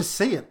doubt To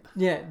see it.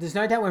 Yeah, there's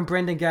no doubt when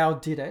Brendan Gale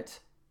did it,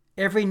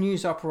 every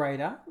news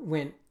operator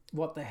went,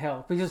 what the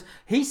hell? Because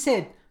he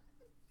said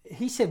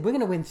we're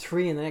going to win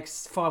 3 in the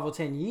next 5 or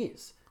 10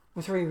 years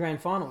with 3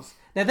 grand finals.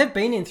 Now, they've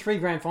been in 3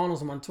 grand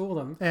finals and won 2 of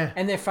them,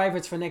 and they're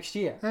favourites for next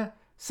year. Yeah.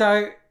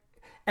 So,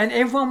 and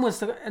everyone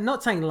was,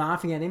 not saying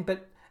laughing at him,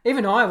 but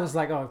even I was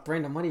like, oh,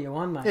 Brendan, what are you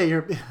on, mate? Yeah, you're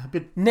a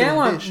bit.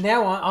 Now bit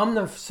I'm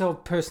the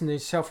person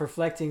who's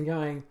self-reflecting,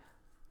 going,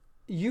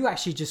 you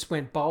actually just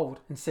went bold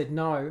and said,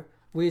 no,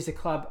 we as a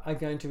club are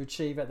going to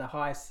achieve at the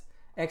highest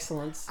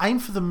excellence. Aim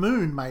for the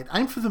moon, mate.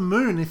 Aim for the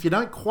moon. If you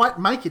don't quite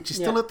make it, you're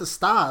still at the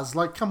stars.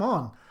 Like, come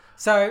on.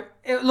 So,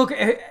 look,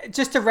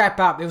 just to wrap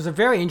up, it was a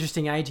very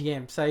interesting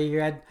AGM. So you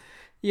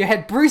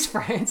had Bruce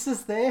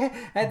Francis there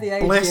at the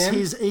AGM. Bless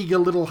his eager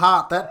little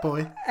heart, that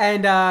boy.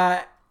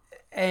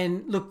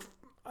 And look,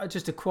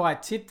 just a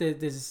quiet tip.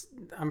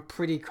 I'm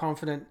pretty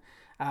confident.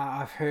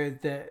 I've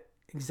heard that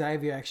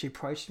Xavier actually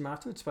approached him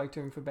afterwards, spoke to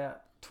him for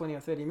about 20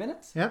 or 30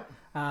 minutes. Yep.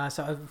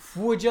 So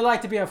would you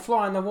like to be a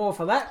fly on the wall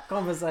for that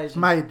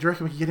conversation? Mate, do you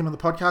reckon we could get him on the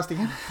podcast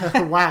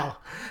again? Wow.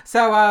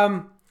 So,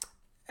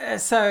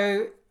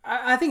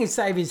 I think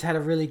Xavier's had a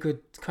really good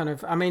kind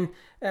of,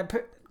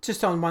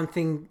 just on one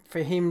thing, for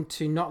him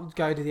to not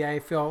go to the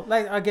AFL,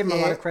 I give him a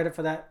lot of credit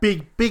for that.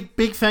 Big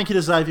thank you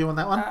to Xavier on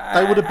that one.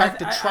 They would have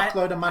backed a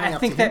truckload of money up to him. I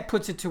think that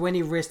puts it to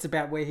any rest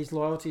about where his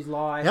loyalties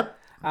lie.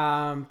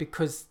 Yep.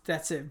 Because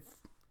that's it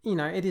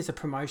is a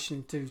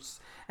promotion to,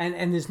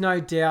 and there's no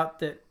doubt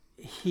that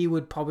he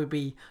would probably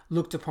be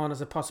looked upon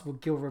as a possible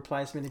Gill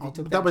replacement if he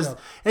took that job.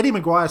 Eddie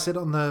Maguire said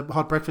on the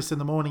Hot Breakfast in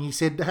the morning, he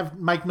said,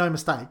 make no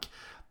mistake,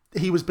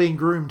 he was being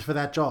groomed for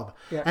that job.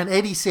 Yeah. And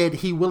Eddie said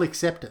he will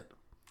accept it.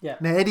 Yeah.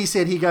 Now, Eddie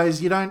said, he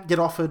goes, you don't get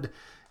offered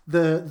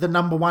the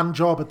number one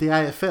job at the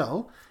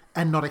AFL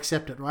and not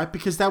accept it, right?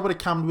 Because that would have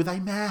come with a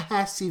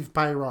massive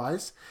pay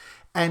rise,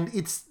 and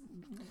it's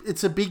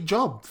a big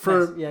job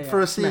for a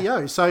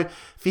CEO. So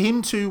for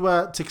him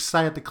to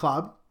stay at the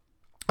club,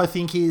 I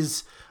think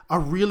is a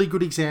really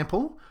good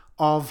example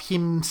of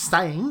him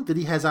saying that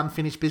he has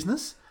unfinished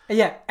business.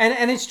 Yeah,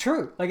 and it's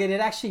true. Like,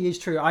 it actually is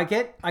true. I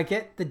get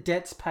the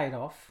debts paid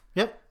off.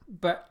 Yep.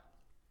 But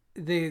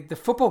the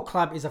football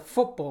club is a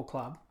football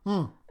club,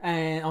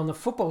 and on the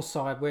football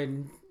side,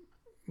 we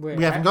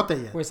haven't got there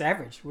yet. We're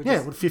average. We're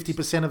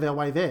 50% of our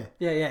way there.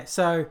 Yeah.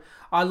 So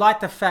I like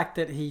the fact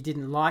that he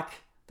didn't like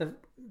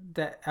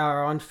that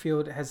our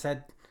on-field has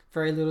had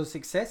very little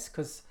success,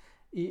 because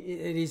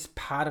it is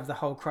part of the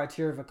whole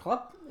criteria of a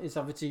club is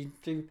obviously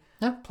to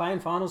play in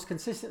finals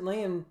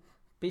consistently and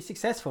be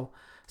successful.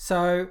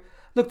 So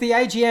look, the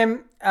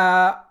AGM,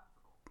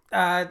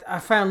 I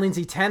found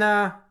Lindsay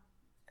Tanner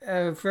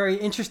very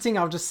interesting.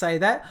 I'll just say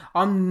that.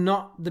 I'm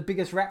not the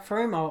biggest rap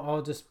for him.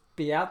 I'll just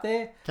be out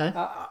there. Okay.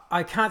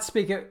 I can't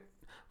speak it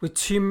with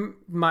too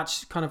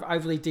much kind of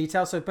overly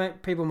detail. So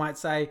people might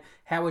say,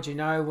 how would you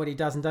know what he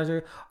does and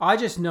doesn't do? I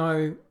just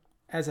know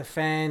as a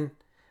fan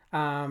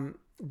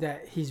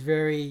that he's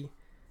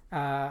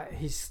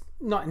he's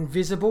not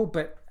invisible,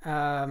 but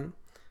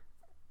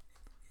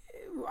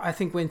I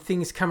think when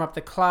things come up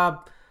the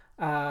club,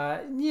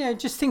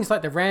 just things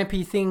like the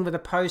Rampy thing with the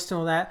post and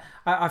all that,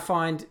 I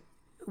find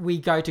we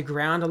go to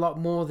ground a lot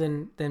more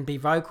than be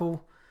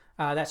vocal.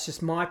 That's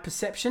just my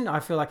perception. I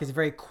feel like he's a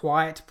very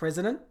quiet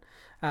president.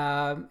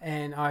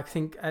 And I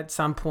think at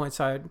some points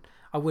I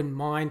wouldn't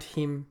mind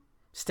him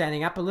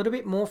standing up a little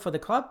bit more for the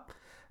club.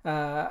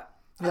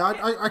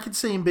 I could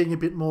see him being a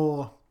bit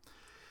more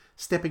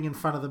stepping in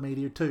front of the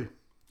media too.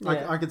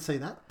 Yeah. I could see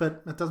that,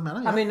 but it doesn't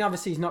matter. Yeah. I mean,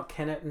 obviously he's not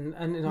Kennett, and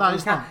No,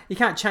 you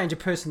can't change a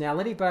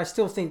personality, but I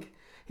still think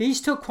he's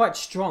still quite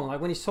strong. Like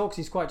when he talks,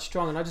 he's quite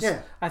strong, and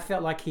I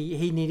felt like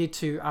he needed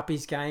to up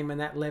his game and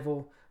that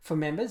level for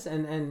members,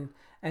 and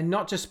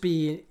not just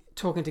be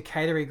talking to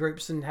catering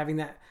groups and having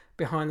that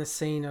behind the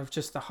scene of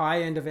just the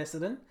high end of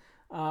Essendon.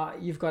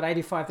 You've got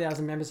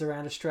 85,000 members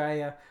around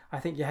Australia. I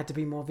think you had to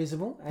be more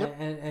visible,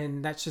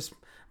 and that's just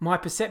my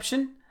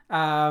perception.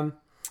 But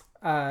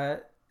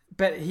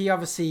he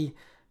obviously,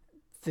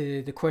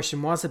 the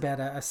question was about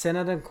a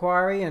Senate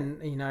inquiry,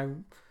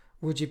 and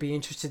would you be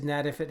interested in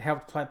that if it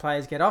helped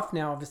players get off?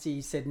 Now, obviously,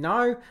 he said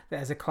no. That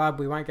as a club,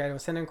 we won't go to a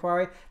Senate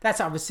inquiry.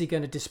 That's obviously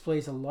going to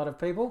displease a lot of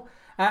people.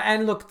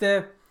 And look,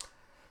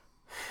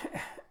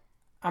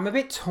 I'm a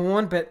bit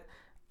torn, but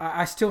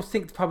I still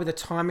think probably the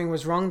timing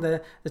was wrong.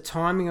 The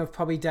timing of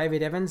probably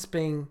David Evans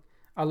being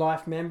a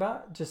life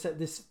member just at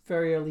this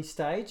very early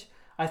stage.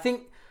 I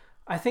think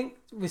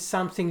with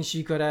some things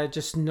you got to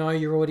just know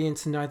your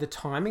audience and know the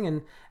timing.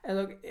 And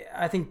look,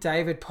 I think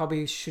David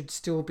probably should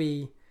still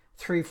be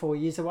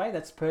 3-4 years away.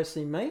 That's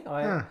personally me.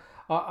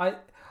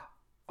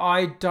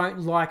 I don't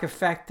like a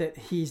fact that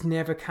he's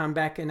never come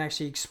back and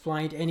actually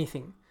explained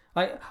anything.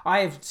 Like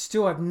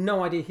still have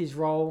no idea his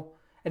role.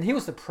 And he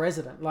was the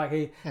president.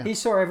 Like he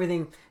saw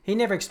everything. He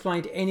never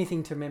explained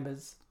anything to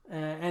members.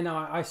 And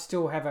I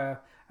still have a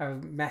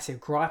massive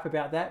gripe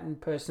about that. And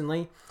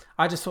personally,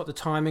 I just thought the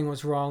timing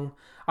was wrong.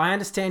 I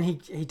understand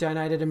he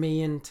donated $1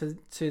 million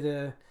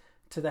to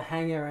the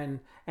hangar,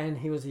 and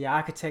he was the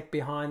architect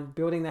behind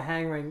building the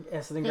hangar and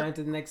Essendon going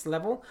to the next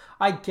level.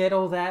 I get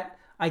all that.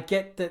 I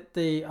get that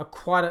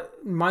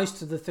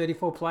most of the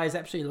 34 players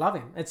absolutely love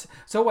him. It's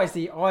always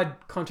the odd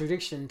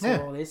contradiction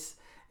to all this.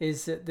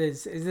 Is that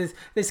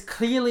there's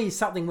clearly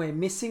something we're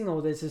missing,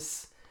 or there's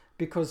this,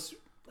 because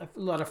a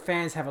lot of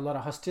fans have a lot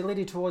of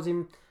hostility towards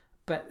him,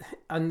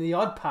 and the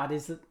odd part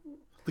is that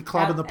the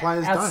club and the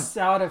players don't.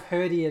 Outside of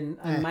Hurdy and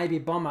maybe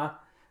Bomber,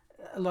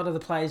 a lot of the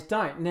players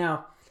don't.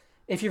 Now,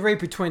 if you read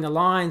between the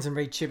lines and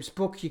read Chip's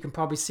book, you can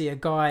probably see a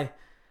guy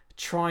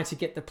trying to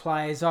get the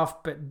players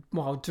off, but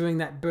while doing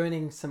that,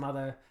 burning some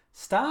other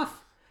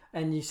staff,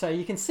 and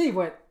you can see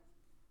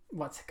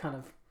what's kind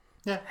of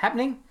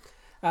happening.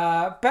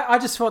 But I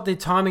just thought the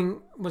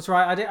timing was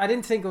right. I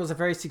didn't think it was a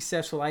very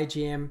successful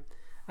AGM.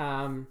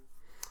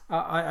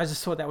 I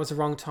just thought that was the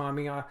wrong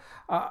timing. I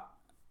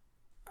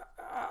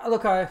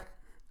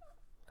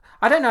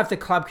don't know if the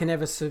club can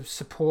ever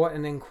support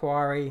an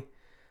inquiry,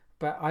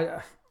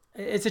 but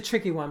it's a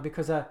tricky one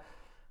because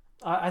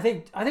I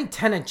think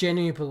Tanner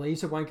genuinely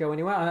believes it won't go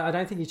anywhere. I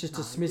don't think he just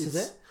dismisses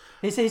it.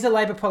 He's a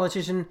Labor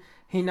politician.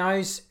 He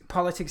knows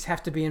politics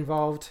have to be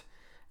involved,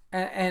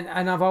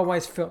 and I've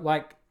always felt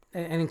like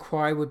an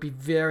inquiry would be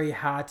very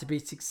hard to be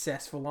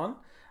successful on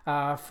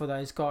for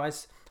those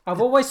guys.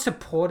 I've always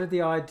supported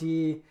the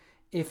idea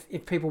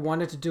if people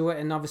wanted to do it,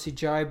 and obviously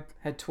Job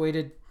had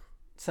tweeted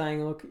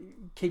saying, look,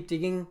 keep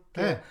digging.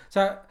 Yeah.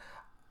 So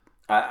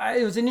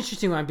it was an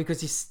interesting one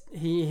because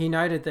he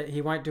noted that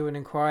he won't do an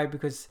inquiry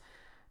because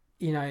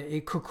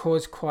it could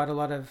cause quite a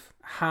lot of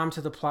harm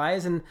to the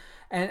players, and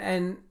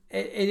it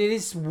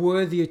is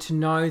worthy to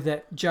know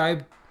that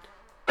Job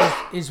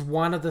is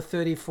one of the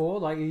 34.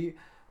 Like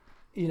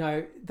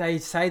they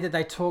say that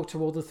they talk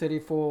to all the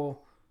 34,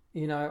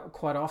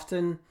 quite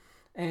often,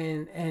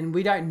 and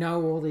we don't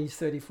know all these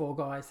 34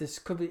 guys. This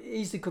could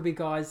be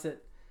guys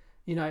that,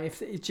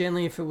 if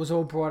it was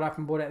all brought up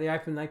and brought out the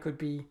open, they could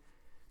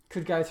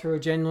go through a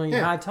genuinely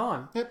hard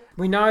time. Yep.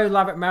 We know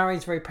Lovett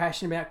Murray's very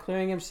passionate about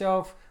clearing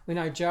himself. We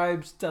know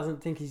Jobs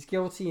doesn't think he's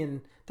guilty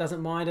and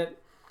doesn't mind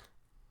it.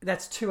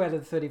 That's 2 out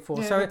of the 34.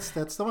 Yeah, so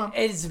that's the one.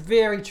 It's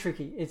very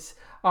tricky.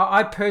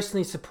 I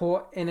personally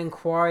support an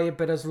inquiry,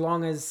 but as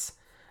long as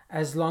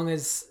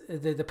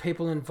the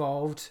people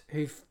involved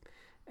who,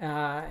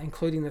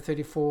 including the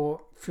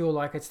 34, feel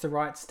like it's the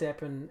right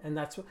step, and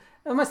that's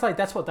almost like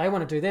that's what they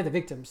want to do. They're the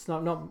victims,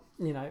 not.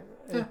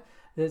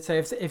 So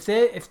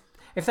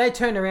if they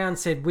turned around and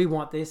said we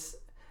want this,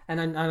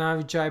 and I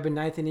know Job and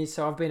Nathan is,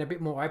 so I've been a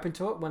bit more open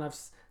to it when I've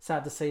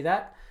started to see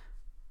that.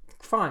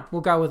 Fine,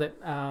 we'll go with it.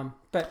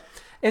 But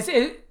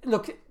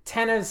look,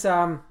 Tanner's.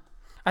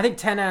 I think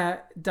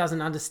Tanner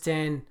doesn't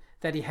understand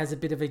that he has a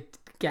bit of a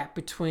gap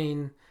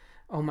between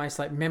almost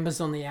like members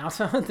on the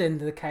outer than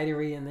the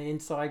caterer and the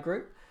inside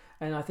group.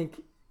 And I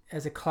think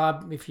as a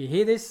club, if you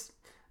hear this,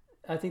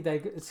 I think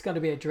it's going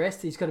to be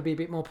addressed. He's got to be a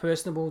bit more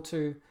personable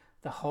to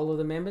the whole of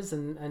the members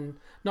and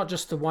not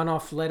just the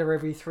one-off letter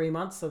every 3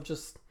 months of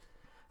just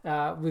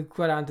we've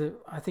got under.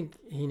 I think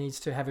he needs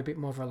to have a bit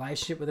more of a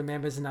relationship with the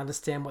members and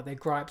understand what their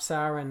gripes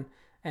are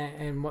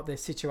and what their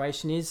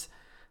situation is.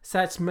 So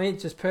that's me,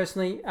 just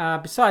personally.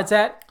 Besides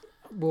that,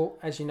 well,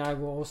 as you know,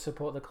 we'll all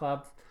support the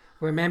club.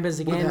 We're members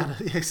again.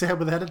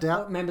 Without a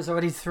doubt. Members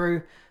already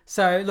through.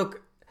 So,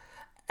 look,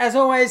 as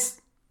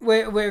always,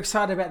 we're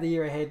excited about the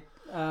year ahead.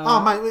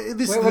 Mate,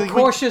 we're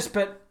cautious,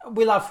 but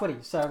we love footy.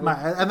 So, mate,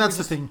 and that's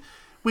the thing.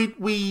 We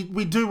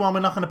do want.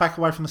 We're not going to back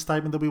away from the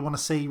statement that we want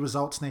to see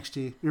results next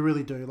year. We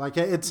really do. Like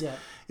it's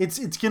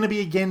going to be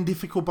again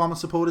difficult, Bomber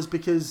supporters,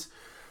 because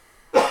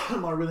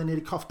I really need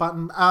a cough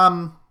button.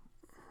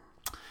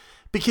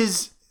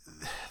 Because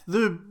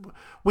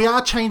we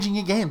are changing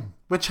again.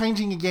 We're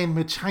changing again.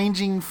 We're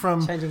changing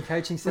from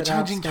coaching setups. We're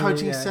changing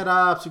coaching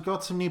setups. We've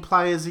got some new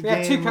players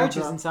again. We have 2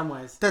 coaches in some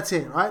ways. That's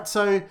it, right?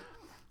 So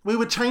we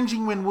were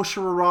changing when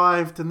Woosha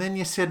arrived, and then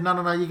you said,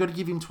 no, you got to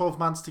give him 12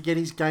 months to get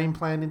his game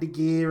plan into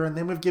gear, and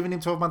then we've given him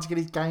 12 months to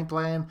get his game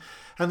plan,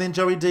 and then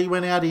Joey D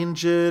went out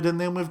injured, and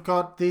then we've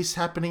got this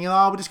happening,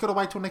 and we just got to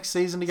wait till next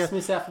season to get...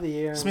 Smith's out for the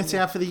year. Smith's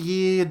out for the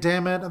year,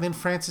 damn it, and then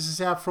Francis is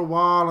out for a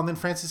while, and then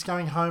Francis is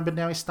going home, but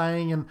now he's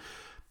staying, and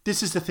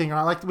this is the thing,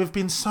 right? Like, we've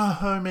been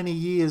so many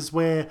years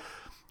where...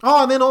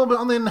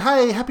 and then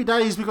hey, happy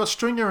days, we got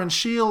Stringer and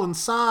Shield and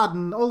Sard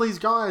and all these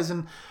guys,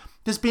 and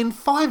there's been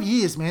 5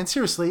 years, man,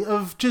 seriously,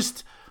 of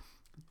just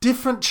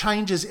different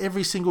changes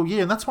every single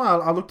year. And that's why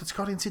I looked at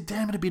Scotty and said,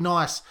 damn, it'd be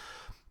nice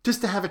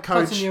just to have a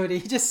coach. Continuity.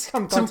 Just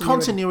some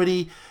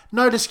continuity.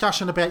 No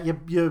discussion about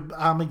your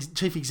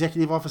chief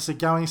executive officer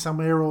going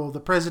somewhere or the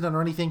president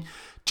or anything.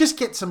 Just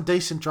get some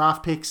decent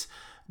draft picks,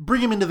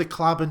 bring them into the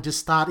club and just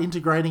start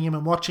integrating them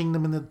and watching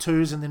them in the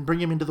 2s and then bring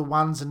them into the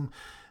 1s and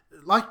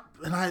like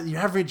your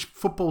average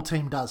football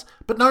team does.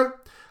 But no,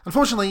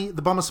 unfortunately,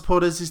 the Bomber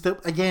supporters is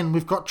that, again,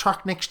 we've got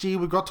Truck next year.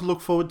 We've got to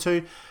look forward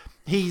to.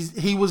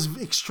 He was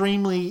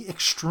extremely,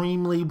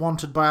 extremely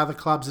wanted by other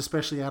clubs,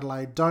 especially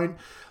Adelaide. Don't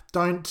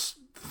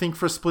think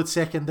for a split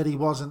second that he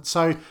wasn't.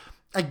 So,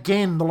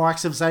 again, the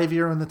likes of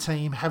Xavier and the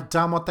team have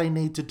done what they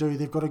need to do.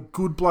 They've got a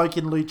good bloke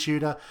in Lou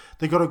Tudor.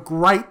 They've got a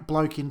great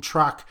bloke in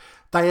Truck.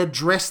 They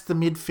addressed the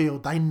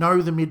midfield. They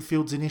know the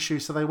midfield's an issue,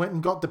 so they went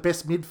and got the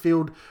best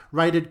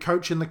midfield-rated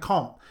coach in the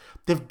comp.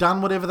 They've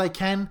done whatever they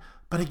can,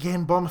 but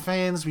again, Bomber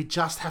fans, we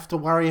just have to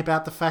worry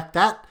about the fact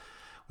that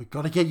we've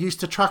got to get used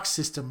to Truck's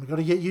system. We've got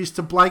to get used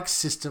to Blake's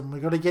system.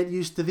 We've got to get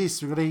used to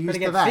this. We've got to get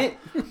used to that.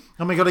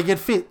 And we've got to get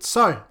fit.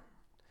 So,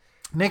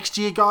 next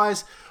year,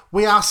 guys,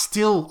 we are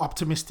still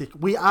optimistic.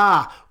 We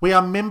are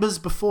members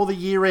before the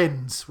year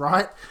ends,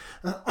 right?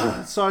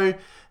 So,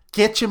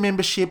 get your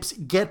memberships,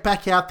 get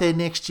back out there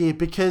next year,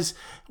 because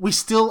we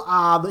still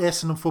are the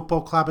Essendon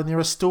Football Club, and there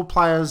are still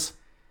players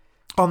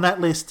on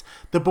that list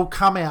that will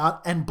come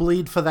out and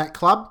bleed for that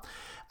club.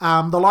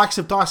 The likes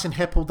of Dyson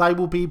Heppel, they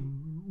will be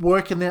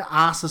working their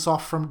asses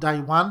off from day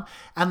one,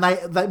 and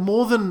they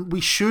more than we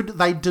should,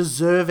 they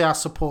deserve our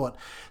support.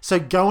 So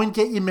go and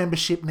get your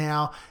membership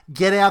now,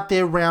 get out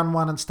there round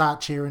 1 and start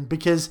cheering,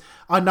 because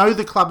I know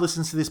the club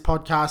listens to this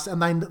podcast,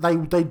 and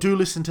they do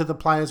listen to the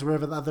players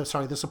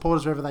the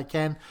supporters wherever they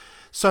can.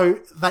 So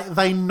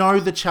they know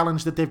the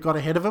challenge that they've got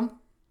ahead of them.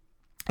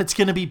 It's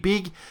going to be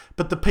big,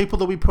 but the people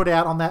that we put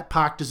out on that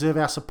park deserve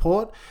our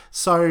support.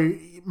 So,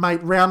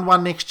 mate, round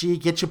 1 next year,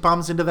 get your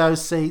bums into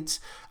those seats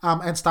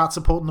and start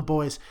supporting the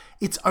boys.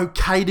 It's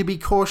okay to be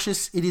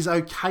cautious. It is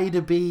okay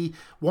to be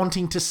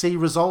wanting to see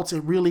results.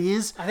 It really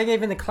is. I think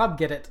even the club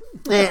get it.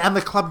 Yeah, and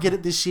the club get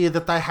it this year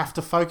that they have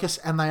to focus,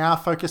 and they are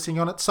focusing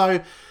on it.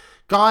 So,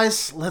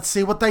 guys, let's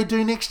see what they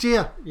do next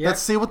year. Yep.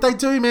 Let's see what they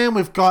do, man.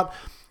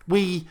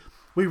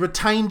 We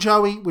retained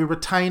Joey, we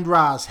retained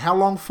Raz. How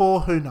long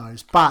for? Who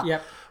knows?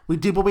 But we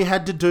did what we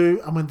had to do,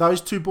 and when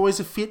those 2 boys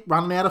are fit,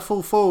 running out of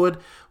full forward,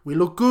 we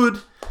look good.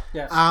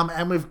 Yeah.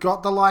 And we've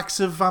got the likes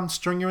of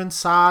Stringer and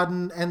Sard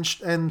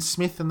and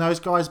Smith and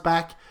those guys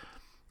back.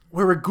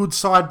 We're a good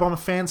side, Bomber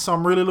fans, so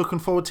I'm really looking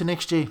forward to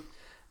next year.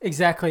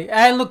 Exactly.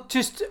 And look,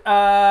 just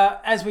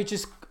as we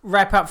just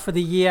wrap up for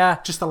the year.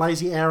 Just a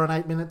lazy hour and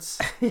 8 minutes.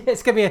 Yeah,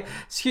 it's going to be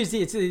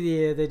it's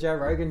the Joe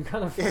Rogan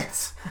kind of...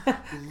 Yes.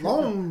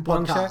 Long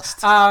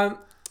podcast.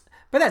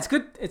 But that's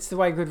good. It's the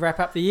way good wrap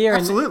up the year.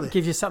 Absolutely. And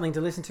gives you something to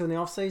listen to in the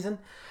off season.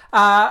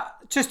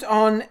 Just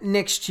on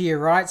next year,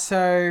 right?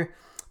 So,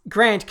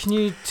 Grant, can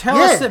you tell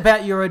us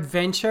about your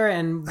adventure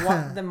and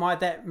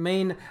what that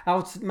mean?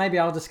 Maybe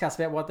I'll discuss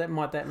about what that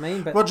might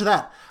mean. But Roger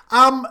that.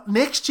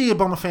 Next year,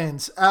 Bomber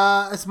fans,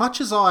 as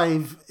much as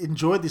I've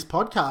enjoyed this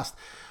podcast,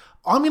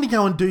 I'm going to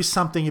go and do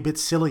something a bit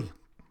silly.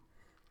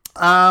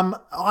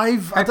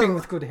 Hoping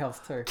with good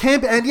health too.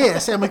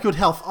 And with good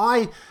health.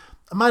 A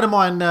mate of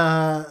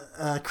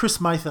mine,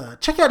 Chris Mather,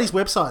 check out his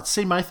website,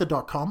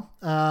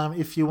 cmather.com,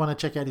 if you want to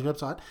check out his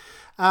website.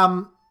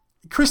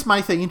 Chris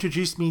Mather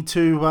introduced me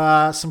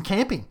to some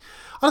camping.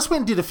 I just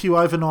went and did a few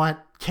overnight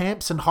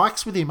camps and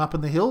hikes with him up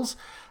in the hills,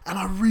 and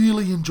I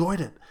really enjoyed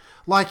it.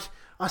 Like,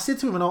 I said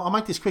to him, and I'll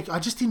make this quick, I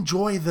just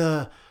enjoy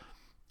the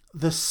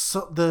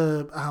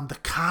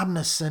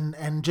calmness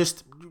and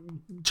just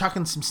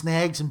chucking some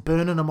snags and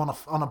burning them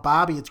on a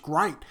barbie. It's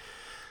great.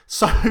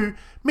 So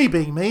me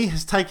being me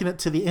has taken it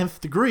to the nth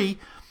degree.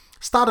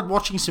 Started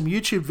watching some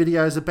YouTube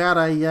videos about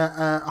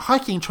a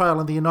hiking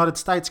trail in the United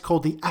States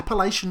called the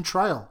Appalachian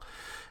Trail.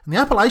 And the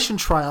Appalachian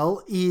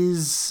Trail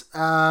is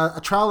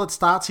a trail that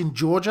starts in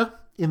Georgia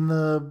in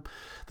the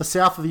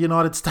south of the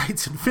United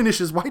States and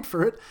finishes, wait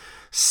for it,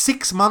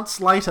 6 months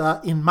later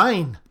in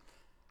Maine.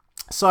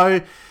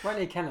 So Right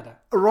near Canada.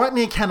 Right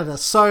near Canada.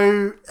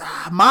 So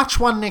March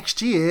 1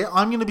 next year,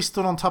 I'm going to be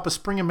stood on top of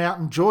Springer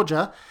Mountain,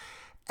 Georgia,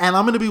 and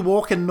I'm going to be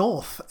walking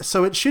north.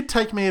 So it should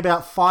take me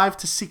about 5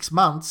 to 6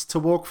 months to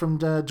walk from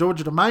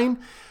Georgia to Maine,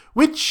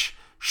 which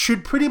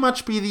should pretty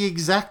much be the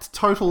exact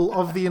total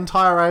of the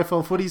entire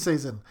AFL footy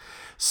season.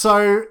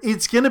 So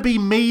it's going to be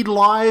me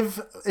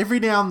live every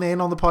now and then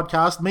on the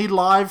podcast, me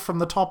live from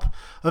the top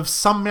of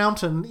some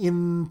mountain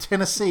in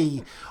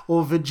Tennessee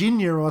or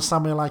Virginia or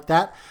somewhere like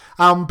that.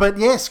 But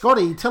yeah,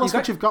 Scotty, tell us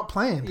what you've got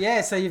planned.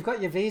 Yeah, so you've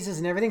got your visas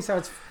and everything, so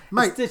it's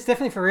Mate, it's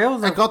definitely for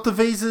real. I got the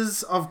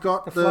visas, I've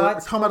got the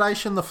flights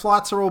accommodation, the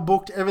flights are all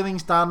booked,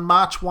 everything's done.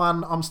 March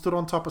 1, I'm stood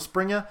on top of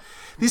Springer.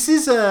 This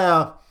is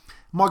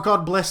my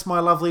God bless my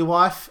lovely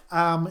wife.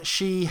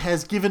 She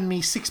has given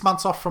me 6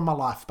 months off from my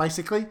life,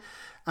 basically.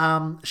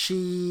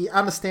 She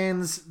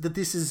understands that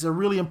this is a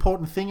really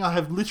important thing. I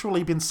have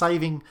literally been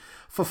saving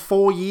for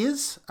 4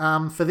 years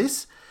for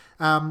this,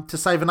 to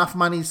save enough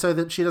money so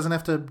that she doesn't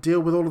have to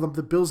deal with all of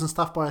the bills and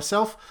stuff by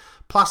herself,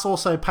 plus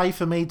also pay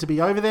for me to be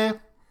over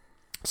there.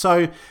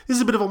 So this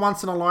is a bit of a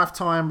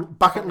once-in-a-lifetime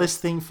bucket list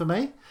thing for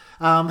me.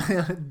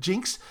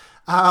 Jinx.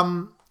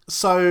 I'm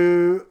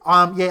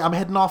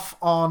heading off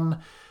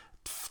on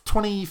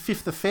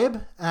 25th of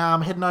Feb.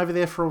 I'm heading over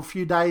there for a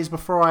few days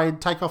before I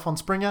take off on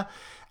Springer,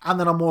 and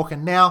then I'm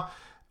walking. Now,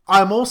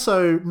 I'm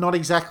also not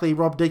exactly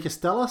Rob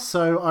DiCastella,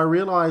 so I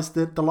realised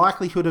that the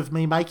likelihood of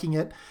me making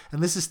it,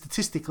 and this is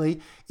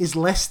statistically, is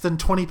less than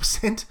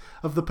 20%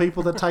 of the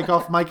people that take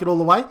off make it all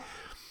the way.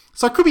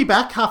 So I could be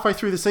back halfway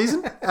through the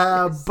season,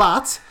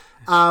 but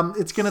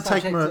it's going to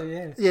take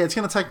it's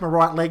going to take my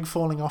right leg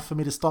falling off for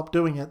me to stop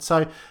doing it.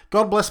 So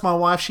God bless my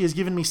wife; she has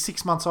given me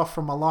 6 months off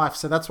from my life,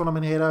 so that's what I'm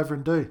going to head over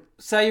and do.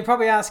 So you're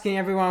probably asking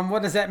everyone,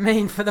 what does that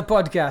mean for the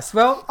podcast?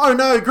 Well, oh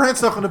no,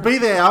 Grant's not going to be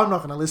there. I'm not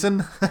going to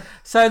listen.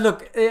 So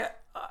look,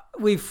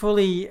 I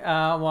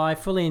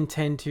fully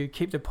intend to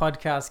keep the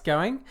podcast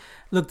going.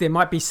 Look, there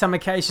might be some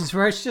occasions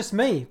where it's just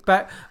me,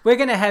 but we're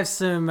going to have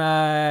some,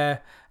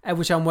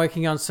 which I'm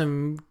working on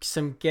some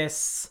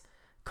guests,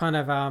 kind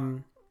of,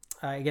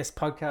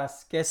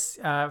 podcast guests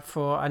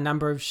for a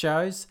number of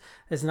shows.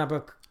 There's a number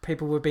of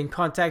people we've been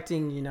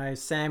contacting,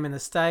 Sam in the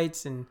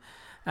States and...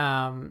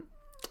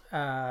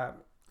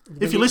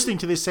 if you're listening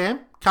to this,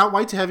 Sam, can't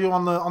wait to have you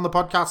on the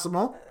podcast some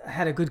more. I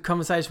had a good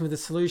conversation with the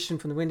Solution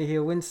from the Winter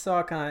Hill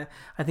Windsock, and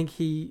I think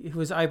he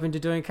was open to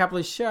doing a couple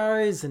of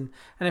shows and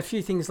a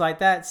few things like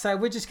that. So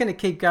we're just going to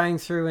keep going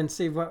through and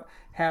see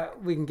how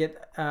we can get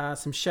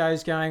some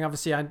shows going.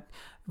 Obviously,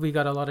 we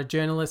got a lot of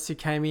journalists who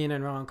came in,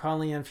 and Ryan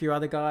Conley and a few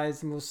other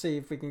guys, and we'll see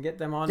if we can get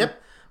them on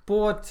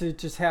board to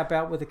just help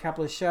out with a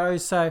couple of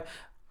shows. So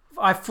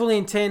I fully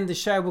intend the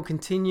show will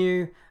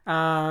continue.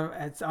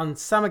 On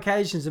some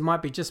occasions, it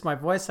might be just my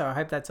voice, so I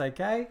hope that's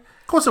okay.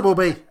 Of course it will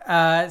be.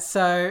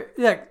 So,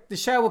 look, the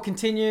show will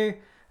continue.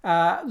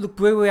 Look,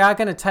 we are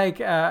going to take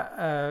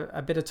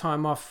a bit of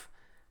time off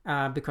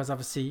because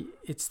obviously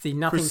it's the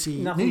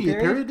nothing New Year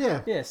period,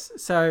 yeah. Yes,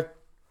 so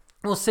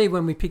we'll see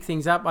when we pick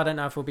things up. I don't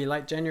know if it'll be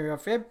late January or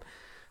Feb,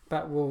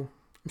 but I'm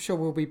sure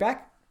we'll be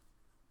back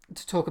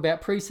to talk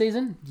about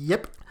pre-season.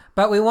 Yep.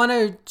 But we want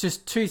to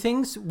just two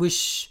things.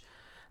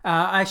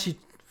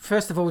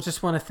 First of all,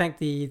 just want to thank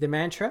the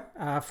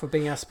Mantra for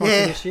being our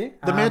sponsor this year.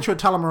 The Mantra at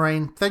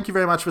Tullamarine. Thank you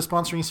very much for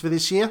sponsoring us for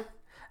this year.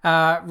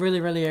 Really,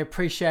 really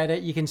appreciate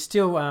it. You can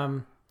still...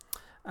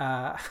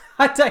 I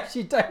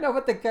actually don't know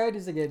what the code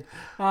is again.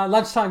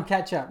 Lunchtime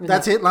catch-up.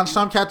 That's it,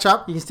 lunchtime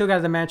catch-up. You can still go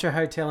to the Mantra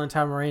Hotel in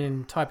Tullamarine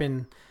and type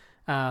in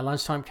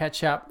lunchtime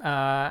catch-up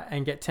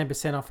and get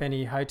 10% off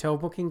any hotel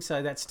booking.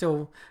 So that's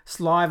still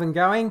live and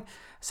going.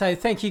 So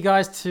thank you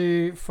guys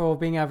for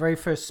being our very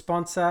first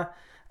sponsor.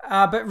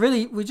 But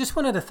really, we just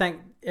wanted to thank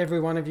every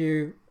one of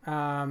you.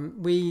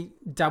 We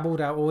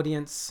doubled our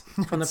audience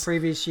from the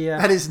previous year.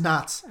 That is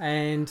nuts.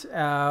 And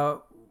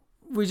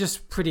we're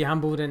just pretty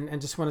humbled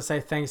and just want to say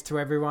thanks to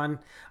everyone.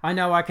 I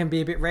know I can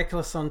be a bit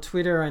reckless on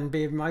Twitter and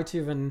be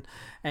emotive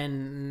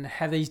and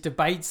have these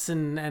debates.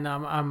 And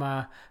I'm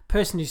a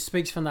person who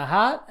speaks from the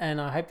heart,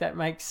 and I hope that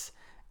makes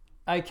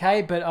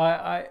okay. But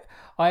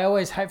I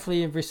always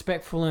hopefully am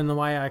respectful in the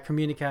way I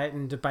communicate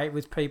and debate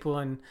with people,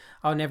 and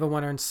I'll never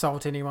want to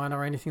insult anyone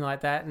or anything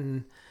like that.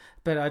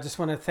 But I just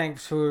want to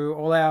thank to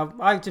all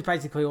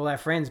our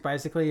friends,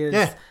 basically.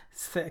 There's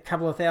a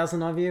couple of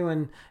thousand of you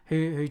and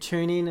who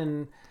tune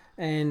in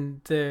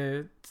and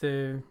the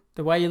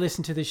way you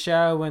listen to the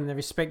show and the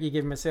respect you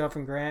give myself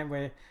and Grant.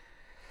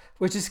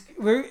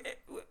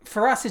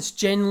 For us, it's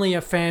generally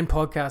a fan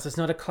podcast. It's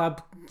not a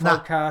club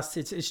podcast.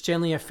 It's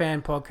generally a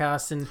fan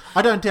podcast, and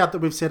I don't doubt that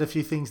we've said a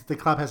few things that the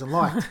club hasn't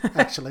liked.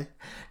 Actually,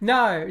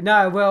 no.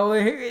 Well,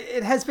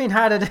 it has been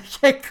harder to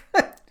get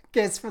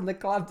guests from the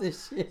club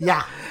this year.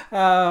 Yeah.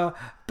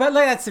 But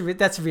look,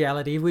 that's a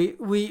reality.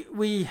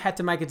 We had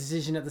to make a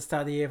decision at the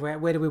start of the year.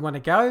 Where do we want to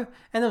go?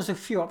 And there was a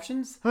few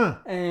options.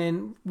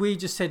 And we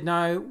just said,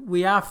 no,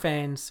 we are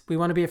fans. We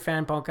want to be a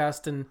fan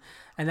podcast. And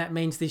that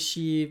means this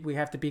year we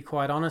have to be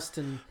quite honest.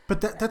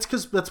 But that's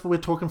because that's what we're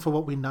talking for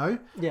what we know.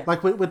 Yeah.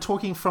 Like we're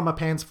talking from a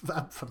fan's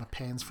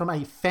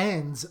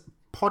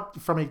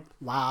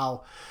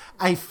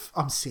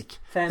I'm sick.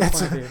 Fan's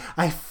point of view.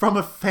 From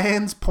a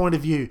fan's point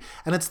of view.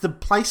 And it's the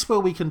place where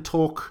we can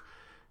talk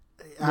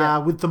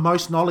with the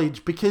most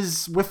knowledge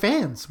because we're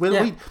fans.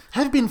 We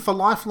have been for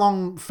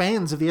lifelong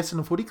fans of the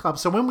Essendon Footy Club.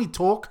 So when we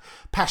talk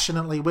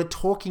passionately, we're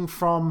talking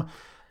from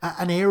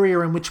an area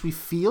in which we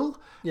feel.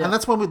 Yeah. And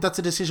that's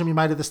a decision we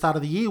made at the start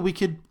of the year. We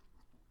could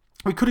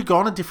have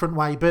gone a different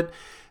way, but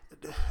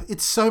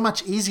it's so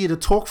much easier to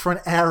talk for an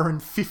hour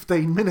and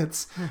 15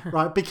 minutes,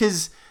 right?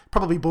 Because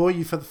probably bore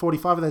you for the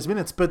 45 of those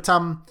minutes, but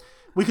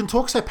we can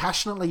talk so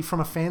passionately from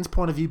a fan's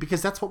point of view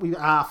because that's what we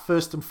are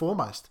first and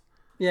foremost.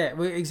 Yeah,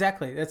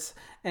 exactly. That's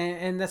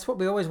what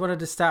we always wanted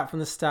to start from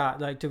the start.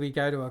 Like, do we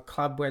go to a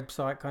club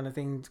website kind of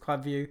thing,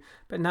 club view?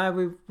 But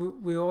no,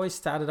 we always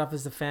started off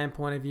as the fan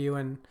point of view,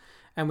 and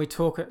we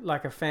talk it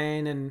like a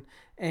fan,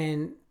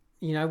 and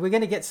you know, we're going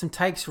to get some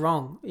takes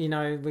wrong. You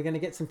know, we're going to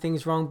get some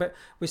things wrong, but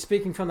we're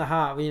speaking from the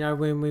heart. You know,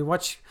 when we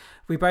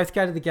both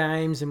go to the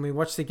games and we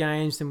watch the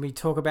games and we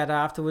talk about it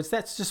afterwards.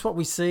 That's just what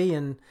we see,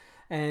 and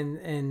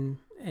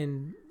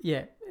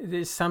yeah,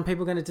 there's some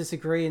people going to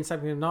disagree and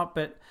some people not.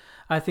 But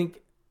I think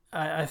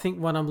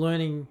what I'm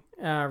learning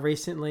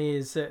recently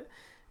is that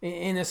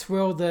in this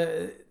world,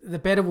 the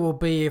better will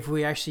be if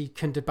we actually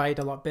can debate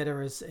a lot better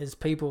as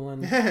people,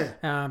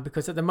 and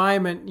because at the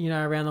moment, you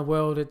know, around the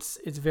world, it's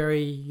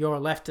very you're a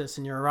leftist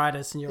and you're a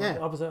rightist and you're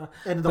the opposite,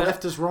 and the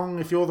left is wrong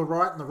if you're the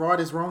right, and the right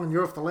is wrong and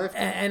you're off the left.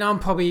 And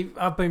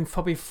I've been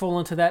fallen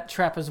into that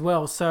trap as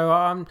well.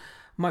 So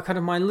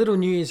my little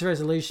New Year's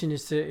resolution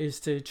is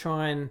to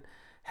try and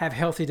have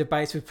healthy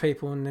debates with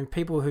people, and then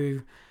people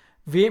who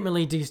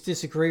vehemently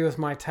disagree with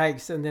my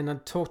takes, and then I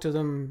talk to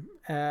them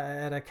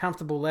at a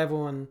comfortable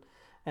level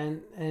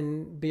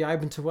and be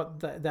open to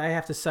what they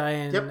have to say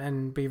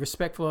and be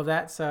respectful of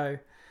that. So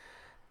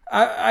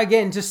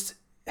again, just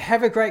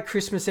have a great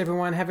Christmas,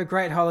 everyone. Have a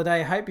great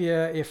holiday. Hope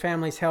your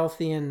family's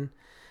healthy and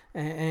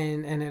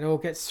it all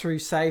gets through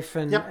safe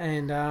and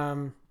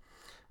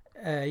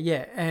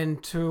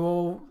to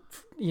all,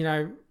 you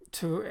know,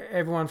 to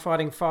everyone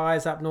fighting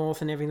fires up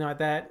north and everything like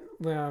that.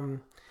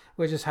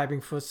 We're just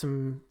hoping for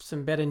some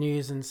better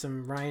news and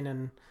some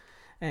rain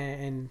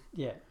and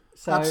yeah.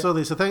 So,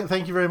 absolutely. So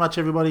thank you very much,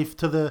 everybody,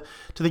 to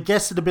the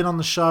guests that have been on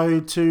the show,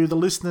 to the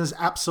listeners.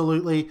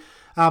 Absolutely.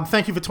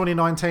 Thank you for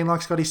 2019.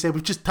 Like Scotty said,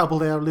 we've just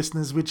doubled our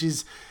listeners, which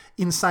is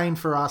insane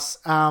for us.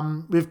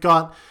 We've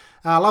got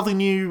lovely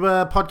new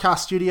podcast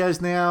studios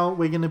now.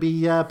 We're going to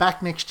be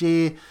back next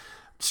year.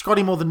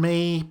 Scotty more than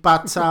me,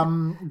 but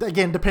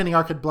again, depending,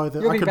 I could blow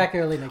the. You'll be back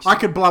early next year. I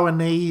could blow a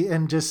knee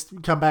and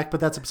just come back, but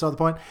that's beside the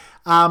point.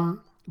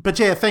 But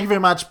yeah, thank you very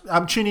much.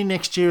 Tune in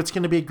next year. It's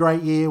going to be a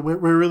great year. We're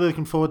really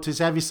looking forward to it.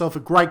 So have yourself a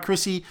great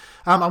Chrissy,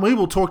 and we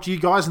will talk to you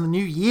guys in the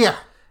new year.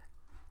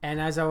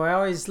 And as I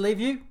always leave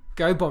you,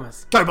 go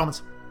Bombers. Go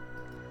Bombers.